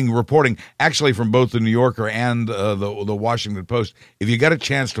 Fascinating reporting actually from both the New Yorker and the Washington Post. If you got a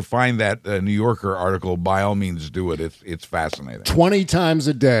chance to find that New Yorker article, by all means do it. It's fascinating. 20 times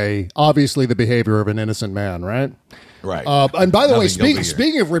a day, obviously the behavior of an innocent man, right? Right. And by the way,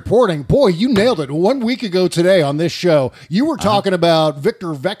 speaking of reporting, boy, you nailed it. 1 week ago today on this show, you were talking about Victor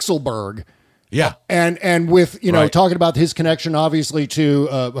Vekselberg. Yeah. And with, talking about his connection, obviously,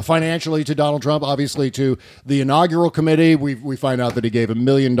 to financially to Donald Trump, obviously to the inaugural committee. We find out that he gave $1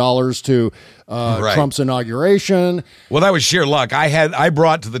 million to Trump's inauguration. Well, that was sheer luck. I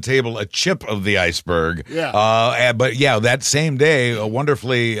brought to the table a chip of the iceberg. Yeah. But that same day,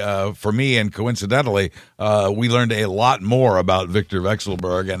 wonderfully for me and coincidentally, we learned a lot more about Victor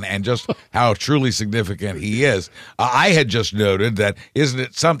Vekselberg and just how truly significant he is. I had just noted that, isn't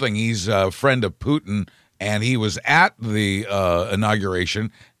it something, he's a friend of Putin, and he was at the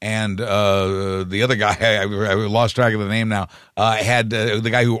inauguration, and the other guy, I lost track of the name now, had the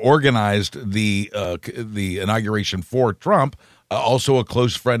guy who organized the inauguration for Trump, also a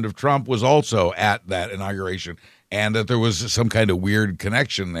close friend of Trump, was also at that inauguration, and that there was some kind of weird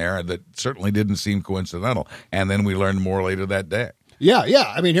connection there that certainly didn't seem coincidental. And then we learned more later that day.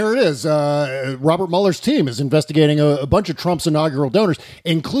 Yeah. I mean, here it is. Robert Mueller's team is investigating a bunch of Trump's inaugural donors,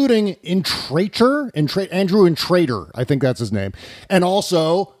 including Andrew Intrater, I think that's his name. And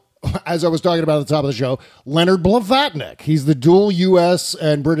also, as I was talking about at the top of the show, Leonard Blavatnik. He's the dual U.S.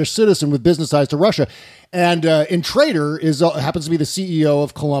 and British citizen with business ties to Russia. And Intrater happens to be the CEO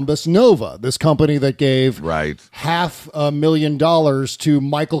of Columbus Nova, this company that gave $500,000 to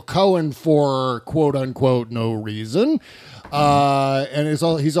Michael Cohen for, quote unquote, no reason. And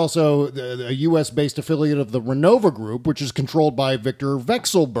he's also a U.S.-based affiliate of the Renova Group, which is controlled by Victor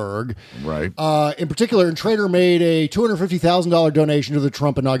Vekselberg. Right. In particular, and Trader made a $250,000 donation to the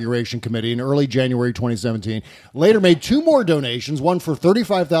Trump Inauguration Committee in early January 2017. Later made two more donations, one for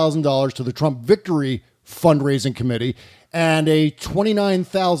 $35,000 to the Trump Victory Fundraising Committee and a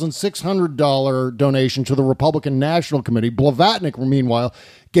 $29,600 donation to the Republican National Committee. Blavatnik, meanwhile,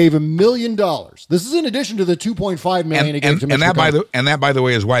 gave $1 million. This is in addition to the $2.5 million he gave to Mr. Cohen. And that, by the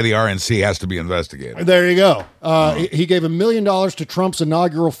way, is why the RNC has to be investigated. There you go. He gave $1 million to Trump's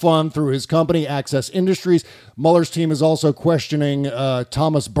inaugural fund through his company, Access Industries. Mueller's team is also questioning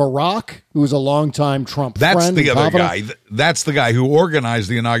Thomas Barak, who is a longtime Trump friend. That's the other guy. That's the guy who organized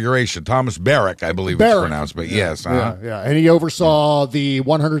the inauguration. Thomas Barak, I believe it's pronounced, but yes. Yeah. And he oversaw the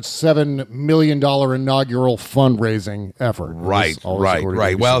 $107 million inaugural fundraising effort. Right.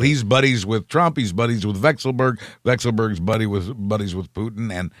 Well, he's buddies with Trump. He's buddies with Vekselberg. Vekselberg's buddies with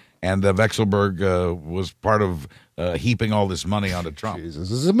Putin, and Vekselberg was part of heaping all this money onto Trump. Jesus,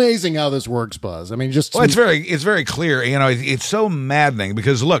 this is amazing how this works, Buzz. I mean, it's very clear. You know, it's so maddening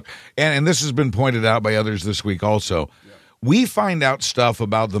because look, and this has been pointed out by others this week also. Yeah. We find out stuff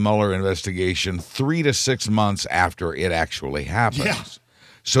about the Mueller investigation 3 to 6 months after it actually happens. Yeah.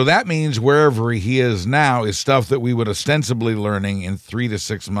 So that means wherever he is now is stuff that we would ostensibly learning in 3 to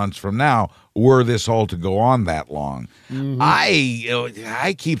 6 months from now, were this all to go on that long. Mm-hmm.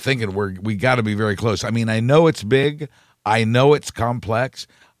 I keep thinking we got to be very close. I mean, I know it's big. I know it's complex.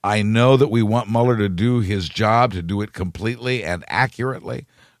 I know that we want Mueller to do his job, to do it completely and accurately.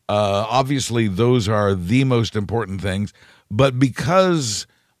 Obviously, those are the most important things. But because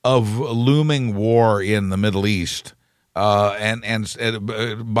of looming war in the Middle East,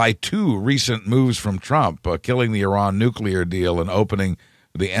 and by two recent moves from Trump, killing the Iran nuclear deal and opening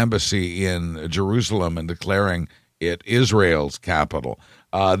the embassy in Jerusalem and declaring it Israel's capital.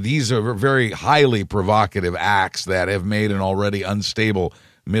 These are very highly provocative acts that have made an already unstable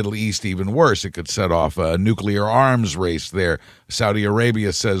Middle East even worse. It could set off a nuclear arms race there. Saudi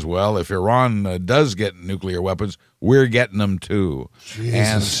Arabia says, well, if Iran does get nuclear weapons, we're getting them too. Jesus.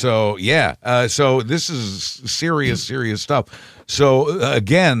 And so, so this is serious stuff. So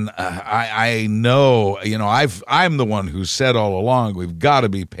again, I know, I'm the one who said all along, we've got to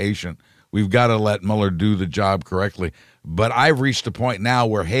be patient. We've got to let Mueller do the job correctly. But I've reached a point now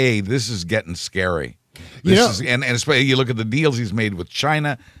where, hey, this is getting scary. And especially you look at the deals he's made with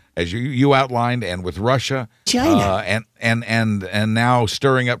China, as you outlined, and with Russia, China, and now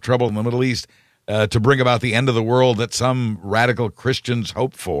stirring up trouble in the Middle East to bring about the end of the world that some radical Christians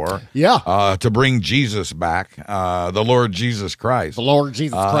hope for. Yeah, to bring Jesus back, the Lord Jesus Christ, in order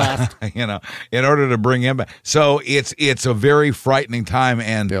to bring him back. So it's a very frightening time,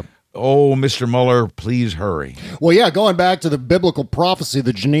 and. Yep. Oh, Mr. Mueller, please hurry. Well, yeah, going back to the biblical prophecy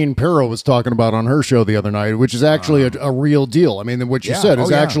that Janine Pirro was talking about on her show the other night, which is actually a real deal. I mean, what you said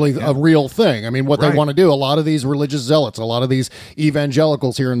is actually a real thing. I mean, what they want to do, a lot of these religious zealots, a lot of these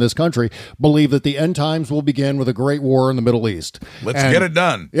evangelicals here in this country believe that the end times will begin with a great war in the Middle East. Let's get it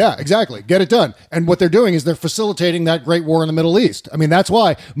done. Yeah, exactly. Get it done. And what they're doing is they're facilitating that great war in the Middle East. I mean, that's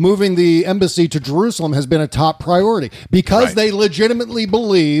why moving the embassy to Jerusalem has been a top priority, because they legitimately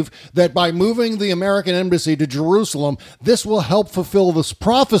believe that by moving the American embassy to Jerusalem, this will help fulfill this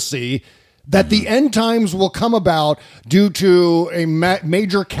prophecy that the end times will come about due to a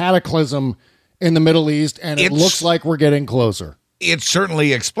major cataclysm in the Middle East, and it looks like we're getting closer. It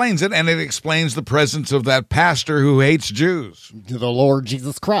certainly explains it, and it explains the presence of that pastor who hates Jews. The Lord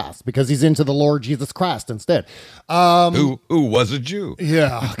Jesus Christ, because he's into the Lord Jesus Christ instead. Who was a Jew.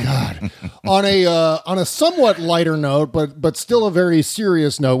 Yeah, God. On a somewhat lighter note, but still a very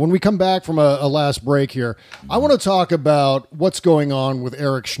serious note, when we come back from a last break here, I want to talk about what's going on with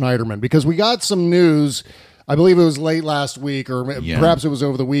Eric Schneiderman, because we got some news, I believe it was late last week, or perhaps it was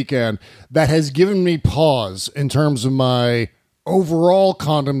over the weekend, that has given me pause in terms of my overall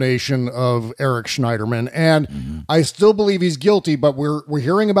condemnation of Eric Schneiderman, and I still believe he's guilty, but we're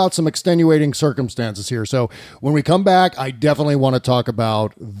hearing about some extenuating circumstances here. So when we come back, I definitely want to talk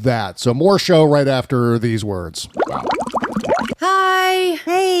about that. So more show right after these words. Hi.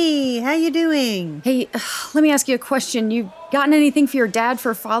 Hey, how you doing? Hey, let me ask you a question. You gotten anything for your dad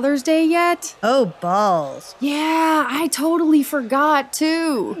for Father's Day yet? Oh, balls. Yeah, I totally forgot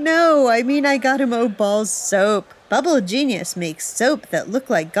too. No, I mean I got him balls soap. Bubble Genius makes soap that look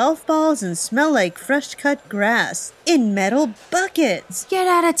like golf balls and smell like fresh-cut grass in metal buckets. Get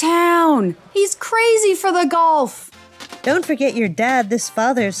out of town. He's crazy for the golf. Don't forget your dad this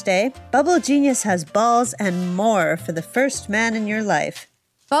Father's Day. Bubble Genius has balls and more for the first man in your life.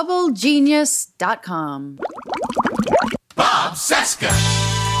 BubbleGenius.com. Bob Cesca.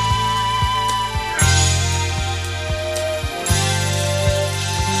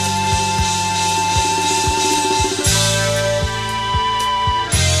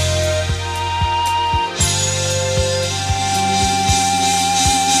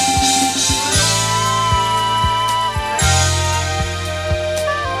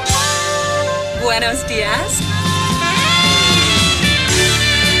 Buenos dias.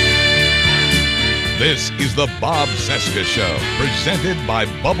 This is the Bob Cesca Show, presented by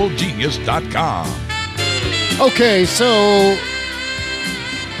BubbleGenius.com. Okay, so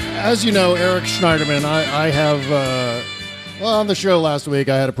as you know, Eric Schneiderman, I have, on the show last week,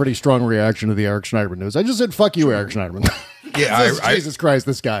 I had a pretty strong reaction to the Eric Schneiderman news. I just said, fuck you, Eric Schneiderman. Yeah, Jesus Christ,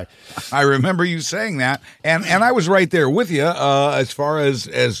 this guy. I remember you saying that, and I was right there with you as far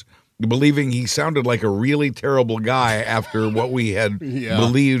as believing he sounded like a really terrible guy after what we had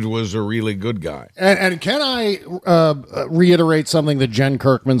believed was a really good guy. And can I reiterate something that Jen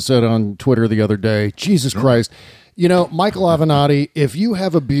Kirkman said on Twitter the other day? Jesus Christ. You know, Michael Avenatti, if you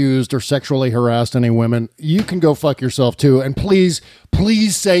have abused or sexually harassed any women, you can go fuck yourself too. And please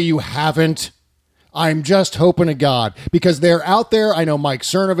say you haven't. I'm just hoping to God, because they're out there. I know Mike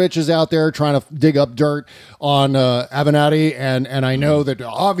Cernovich is out there trying to dig up dirt on Avenatti, and I know that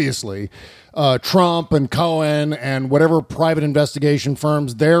obviously Trump and Cohen and whatever private investigation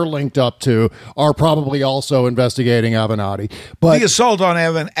firms they're linked up to are probably also investigating Avenatti. But the assault on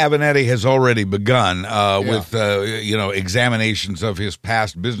Avenatti has already begun with examinations of his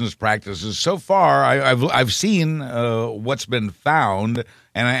past business practices. So far, I've seen what's been found.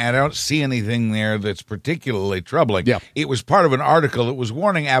 And I don't see anything there that's particularly troubling. Yeah. It was part of an article that was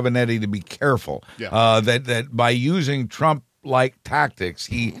warning Avenatti to be careful. Yeah. That by using Trump-like tactics,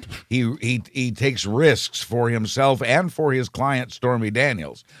 he takes risks for himself and for his client Stormy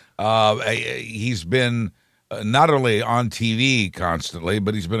Daniels. He's been not only on TV constantly,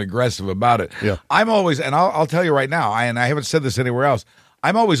 but he's been aggressive about it. Yeah. I'm always, and I'll tell you right now, and I haven't said this anywhere else,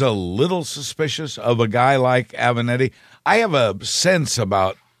 I'm always a little suspicious of a guy like Avenatti. I have a sense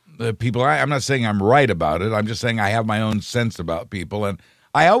about the people. I'm not saying I'm right about it. I'm just saying I have my own sense about people. And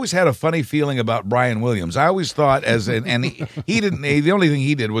I always had a funny feeling about Brian Williams. I always thought he didn't, the only thing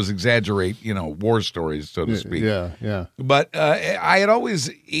he did was exaggerate, war stories, so to speak. Yeah. But I had always,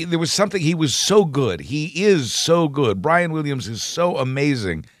 there was something, he was so good. He is so good. Brian Williams is so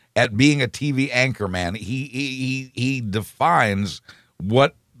amazing at being a TV anchorman. He defines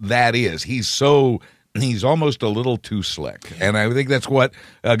what that is. He's almost a little too slick. And I think that's what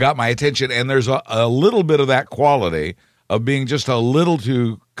got my attention. And there's a little bit of that quality of being just a little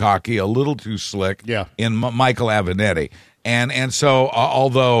too cocky, a little too slick in Michael Avenatti. And so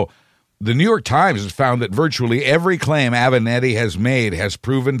although the New York Times has found that virtually every claim Avenatti has made has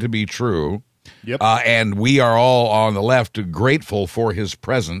proven to be true, and we are all on the left grateful for his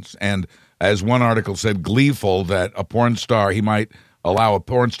presence, and as one article said, gleeful that he might allow a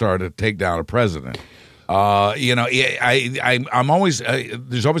porn star to take down a president. I'm always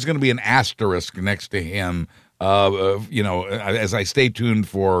there's always going to be an asterisk next to him. As I stay tuned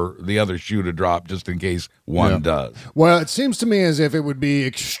for the other shoe to drop, just in case one does. Well, it seems to me as if it would be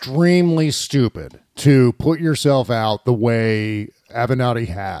extremely stupid to put yourself out the way Avenatti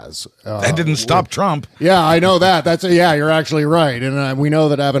has. That didn't stop Trump. Yeah, I know that. You're actually right. And we know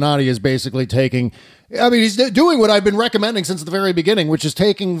that Avenatti is basically taking, he's doing what I've been recommending since the very beginning, which is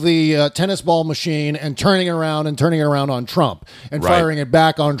taking the tennis ball machine and turning it around on Trump and firing it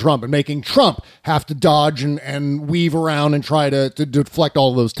back on Trump and making Trump have to dodge and weave around and try to deflect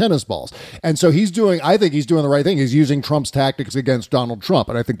all of those tennis balls. And so I think he's doing the right thing. He's using Trump's tactics against Donald Trump,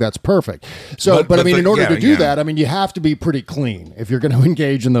 and I think that's perfect. So, but in order to do that, you have to be pretty clean if you're going to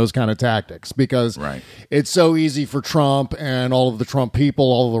engage in those kind of tactics, because it's so easy for Trump and all of the Trump people,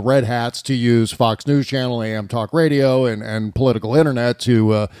 all of the red hats, to use Fox News Channel, AM Talk Radio, and political internet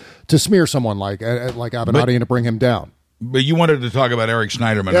to smear someone like Avenatti and to bring him down. But you wanted to talk about Eric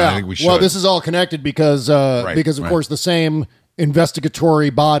Schneiderman, and I think we should. Well, this is all connected because of course the same investigatory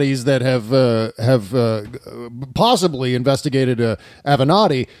bodies that have possibly investigated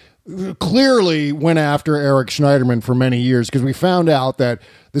Avenatti clearly went after Eric Schneiderman for many years, because we found out that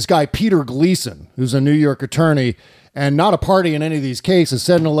this guy Peter Gleason, who's a New York attorney and not a party in any of these cases,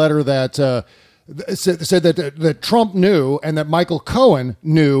 said in a letter that said that Trump knew and that Michael Cohen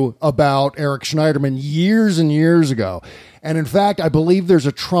knew about Eric Schneiderman years and years ago. And in fact, I believe there's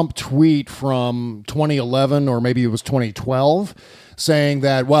a Trump tweet from 2011 or maybe it was 2012 saying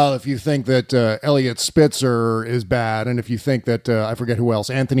that, well, if you think that Elliot Spitzer is bad, and if you think that, I forget who else,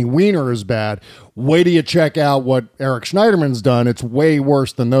 Anthony Weiner is bad, wait till you check out what Eric Schneiderman's done. It's way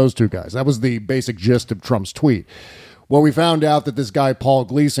worse than those two guys. That was the basic gist of Trump's tweet. Well, we found out that this guy, Paul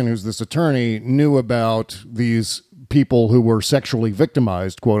Gleason, who's this attorney, knew about these people who were sexually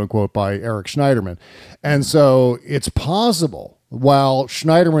victimized, quote unquote, by Eric Schneiderman. And so it's possible, while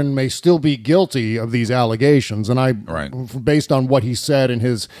Schneiderman may still be guilty of these allegations, and based on what he said in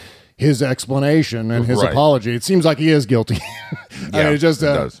his explanation and his apology, it seems like he is guilty. It's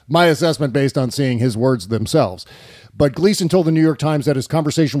just my assessment based on seeing his words themselves. But Gleason told the New York Times that his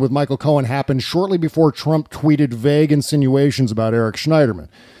conversation with Michael Cohen happened shortly before Trump tweeted vague insinuations about Eric Schneiderman.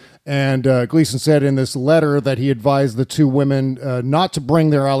 And Gleason said in this letter that he advised the two women not to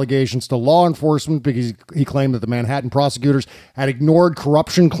bring their allegations to law enforcement because he claimed that the Manhattan prosecutors had ignored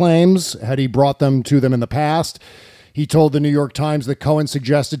corruption claims had he brought them to them in the past. He told the New York Times that Cohen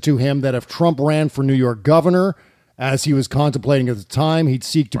suggested to him that if Trump ran for New York governor, as he was contemplating at the time, he'd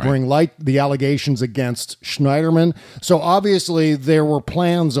seek to bring light the allegations against Schneiderman. So obviously there were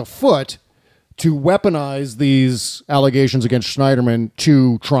plans afoot to weaponize these allegations against Schneiderman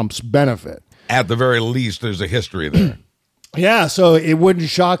to Trump's benefit. At the very least, there's a history there. Yeah, so it wouldn't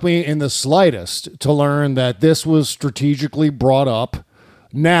shock me in the slightest to learn that this was strategically brought up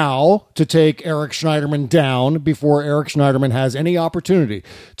now to take Eric Schneiderman down before Eric Schneiderman has any opportunity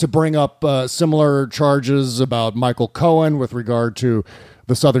to bring up similar charges about Michael Cohen with regard to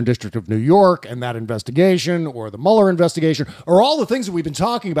the Southern District of New York and that investigation, or the Mueller investigation, or all the things that we've been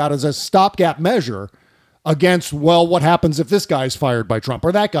talking about as a stopgap measure against, well, what happens if this guy's fired by Trump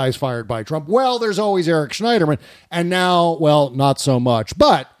or that guy's fired by Trump? Well, there's always Eric Schneiderman. And now, well, not so much.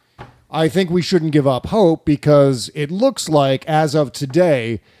 But I think we shouldn't give up hope, because it looks like, as of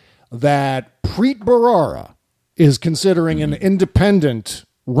today, that Preet Bharara is considering an independent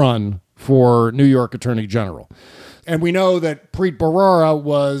run for New York Attorney General. And we know that Preet Bharara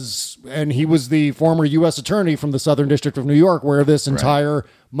was the former U.S. attorney from the Southern District of New York, where this entire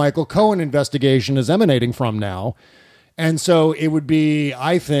Michael Cohen investigation is emanating from now. And so it would be,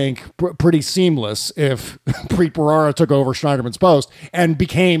 I think, pretty seamless if Preet Bharara took over Schneiderman's post and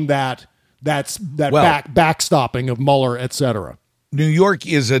became that backstopping of Mueller, et cetera. New York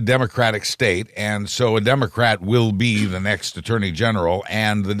is a Democratic state, and so a Democrat will be the next attorney general.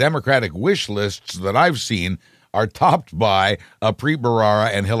 And the Democratic wish lists that I've seen are topped by Preet Bharara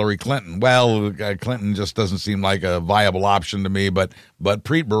and Hillary Clinton. Well, Clinton just doesn't seem like a viable option to me, but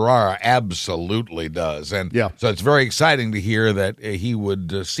Preet Bharara absolutely does. And so it's very exciting to hear that he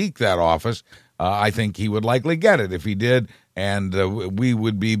would seek that office. I think he would likely get it if he did, and we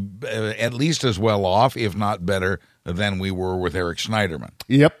would be at least as well off, if not better, than we were with Eric Schneiderman.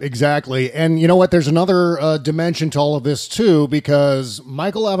 Yep, exactly. And you know what? There's another dimension to all of this, too, because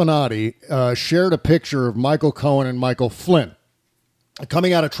Michael Avenatti shared a picture of Michael Cohen and Michael Flynn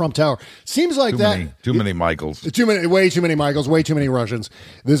coming out of Trump Tower. Seems like too many Michaels. Way too many Michaels, way too many Russians.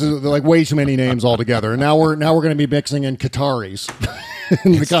 This is like way too many names altogether. And now we're going to be mixing in Qataris.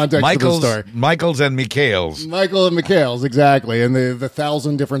 In the context of the story. Michaels and Mikhails. Michael and Mikhails, exactly. And the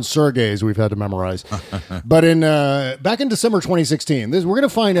 1,000 different Sergeys we've had to memorize. But back in December 2016, we're going to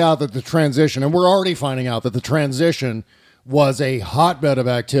find out that the transition, and we're already finding out that the transition was a hotbed of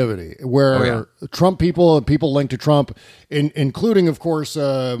activity where Trump people and people linked to Trump, including, of course,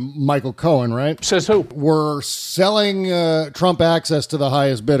 Michael Cohen, right? Says who? Were selling Trump access to the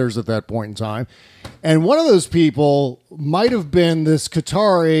highest bidders at that point in time. And one of those people might have been this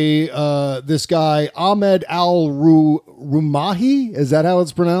Qatari, this guy, Ahmed Al-Rumahi. Is that how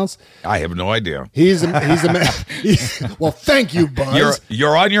it's pronounced? I have no idea. He's a man. Well, thank you, Buzz.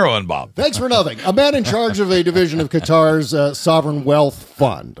 You're on your own, Bob. Thanks for nothing. A man in charge of a division of Qatar's sovereign wealth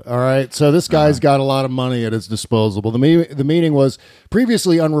fund. All right. So this guy's got a lot of money at his disposal. The meeting was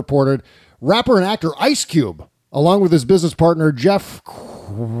previously unreported. Rapper and actor Ice Cube, along with his business partner Jeff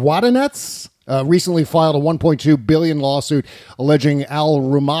Quadanetz, recently filed a $1.2 billion lawsuit alleging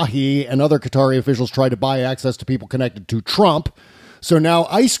Al-Rumahi and other Qatari officials tried to buy access to people connected to Trump. So now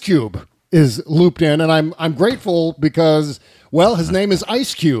Ice Cube is looped in, and I'm grateful because, well, his name is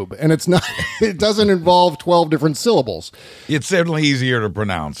Ice Cube, and it doesn't involve 12 different syllables. It's certainly easier to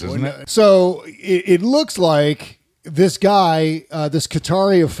pronounce, isn't it? So it looks like this guy, this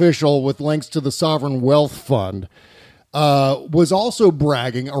Qatari official with links to the Sovereign Wealth Fund, was also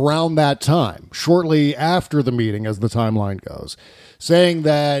bragging around that time, shortly after the meeting, as the timeline goes, saying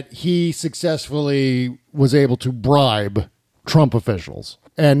that he successfully was able to bribe Trump officials.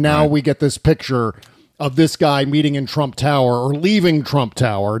 And now we get this picture of this guy meeting in Trump Tower or leaving Trump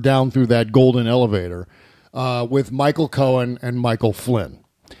Tower down through that golden elevator with Michael Cohen and Michael Flynn.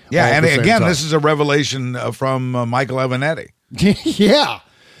 Yeah, and again, this is a revelation from Michael Avenatti.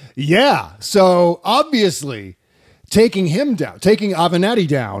 Yeah. So obviously, taking Avenatti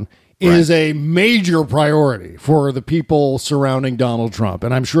down is a major priority for the people surrounding Donald Trump.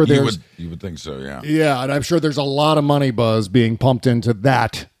 And I'm sure there's... You would think so, yeah. Yeah, and I'm sure there's a lot of money, Buzz, being pumped into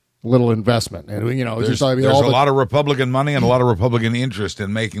that little investment. And, you know, there's a lot of Republican money and a lot of Republican interest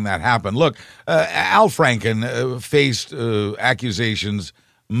in making that happen. Look, Al Franken faced accusations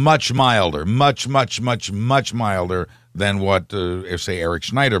much milder, much milder than what, say, Eric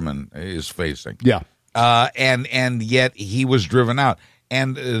Schneiderman is facing. Yeah. And yet he was driven out.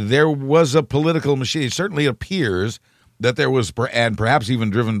 And there was a political machine. It certainly appears that there was, and perhaps even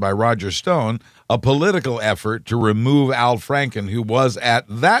driven by Roger Stone, a political effort to remove Al Franken, who was at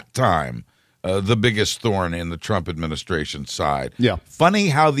that time the biggest thorn in the Trump administration's side. Yeah. Funny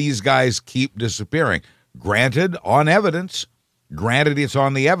how these guys keep disappearing. Granted, it's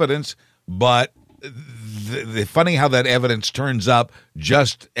on the evidence, but the funny how that evidence turns up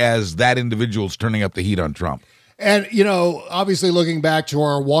just as that individual's turning up the heat on Trump. And, you know, obviously looking back to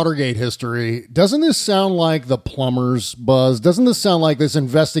our Watergate history, doesn't this sound like the plumbers, Buzz? Doesn't this sound like this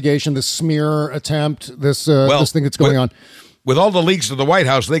investigation, this smear attempt, this thing that's going on? With all the leaks to the White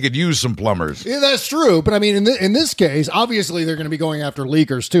House, they could use some plumbers. Yeah, that's true. But, I mean, in this case, obviously they're going to be going after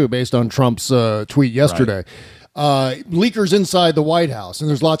leakers, too, based on Trump's tweet yesterday. Right. Leakers inside the White House, and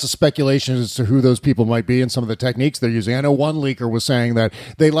there's lots of speculation as to who those people might be and some of the techniques they're using. I know one leaker was saying that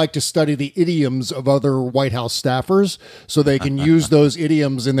they like to study the idioms of other White House staffers so they can use those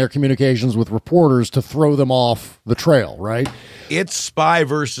idioms in their communications with reporters to throw them off the trail, right? It's spy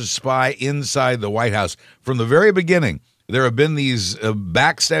versus spy inside the White House. From the very beginning, there have been these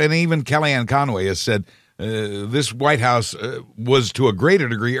backstab, and even Kellyanne Conway has said, this White House was to a greater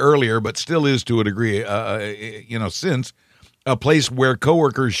degree earlier, but still is to a degree, since a place where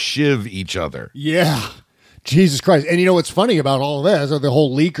coworkers shiv each other. Yeah. Jesus Christ. And you know what's funny about all of this, the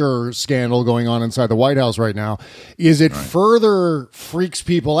whole leaker scandal going on inside the White House right now, is it further freaks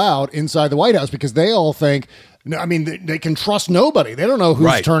people out inside the White House because they all think, I mean, they can trust nobody. They don't know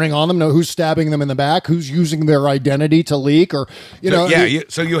who's turning on them, know who's stabbing them in the back, who's using their identity to leak, or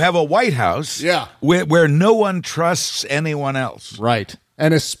So you have a White House, where no one trusts anyone else, right?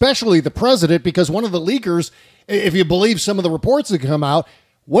 And especially the president, because one of the leakers, if you believe some of the reports that come out,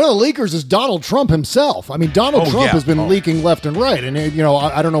 one of the leakers is Donald Trump himself. I mean, Donald Trump has been leaking left and right, and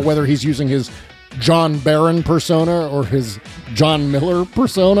I don't know whether he's using his John Barron persona or his John Miller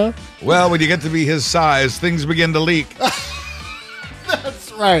persona. Well, when you get to be his size, things begin to leak.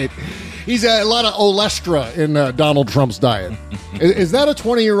 That's right. He's a lot of olestra in Donald Trump's diet. Is that a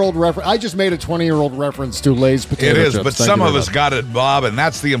 20-year-old reference? I just made a 20-year-old reference to Lay's potato chips. It is, but some of us got it, Bob, and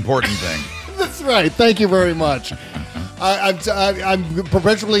that's the important thing. That's right. Thank you very much. I'm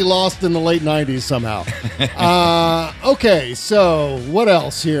perpetually lost in the late 90s somehow. Okay, so what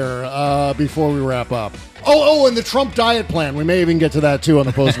else here before we wrap up? Oh, and the Trump diet plan. We may even get to that, too, on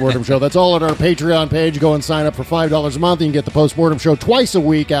the Postmortem Show. That's all at our Patreon page. Go and sign up for $5 a month. You can get the Postmortem Show twice a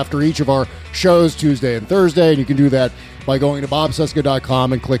week after each of our shows, Tuesday and Thursday. And you can do that by going to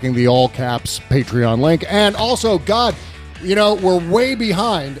bobcesca.com and clicking the all-caps Patreon link. And also, God, we're way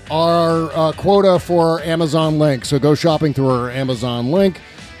behind our quota for our Amazon link. So go shopping through our Amazon link.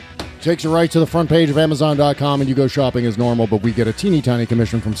 Takes you right to the front page of Amazon.com, and you go shopping as normal, but we get a teeny tiny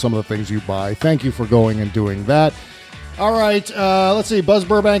commission from some of the things you buy. Thank you for going and doing that. All right, let's see. Buzz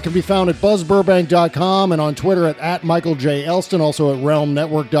Burbank can be found at buzzburbank.com and on Twitter at Michael J. Elston, also at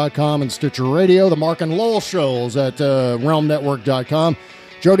realmnetwork.com and Stitcher Radio. The Mark and Lowell Shows at realmnetwork.com.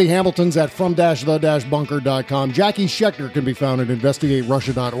 Jody Hamilton's at from-the-bunker.com. Jackie Schechter can be found at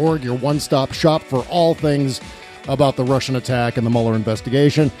investigaterussia.org, your one-stop shop for all things about the Russian attack and the Mueller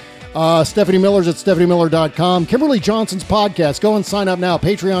investigation. Stephanie Miller's at stephaniemiller.com. Kimberly Johnson's podcast. Go and sign up now.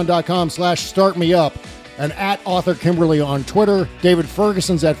 Patreon.com/startmeup and at author Kimberly on Twitter. David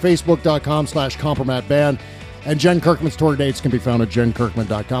Ferguson's at facebook.com/compromatband. And Jen Kirkman's tour dates can be found at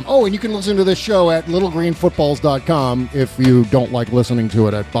jenkirkman.com. Oh, and you can listen to this show at littlegreenfootballs.com if you don't like listening to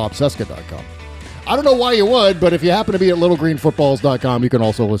it at bobcesca.com. I don't know why you would, but if you happen to be at littlegreenfootballs.com, you can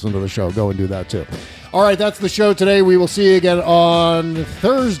also listen to the show. Go and do that, too. All right, that's the show today. We will see you again on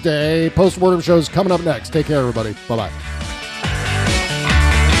Thursday. Postmortem Show's coming up next. Take care, everybody. Bye-bye.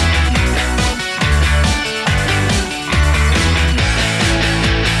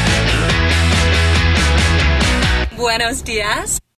 Buenos dias.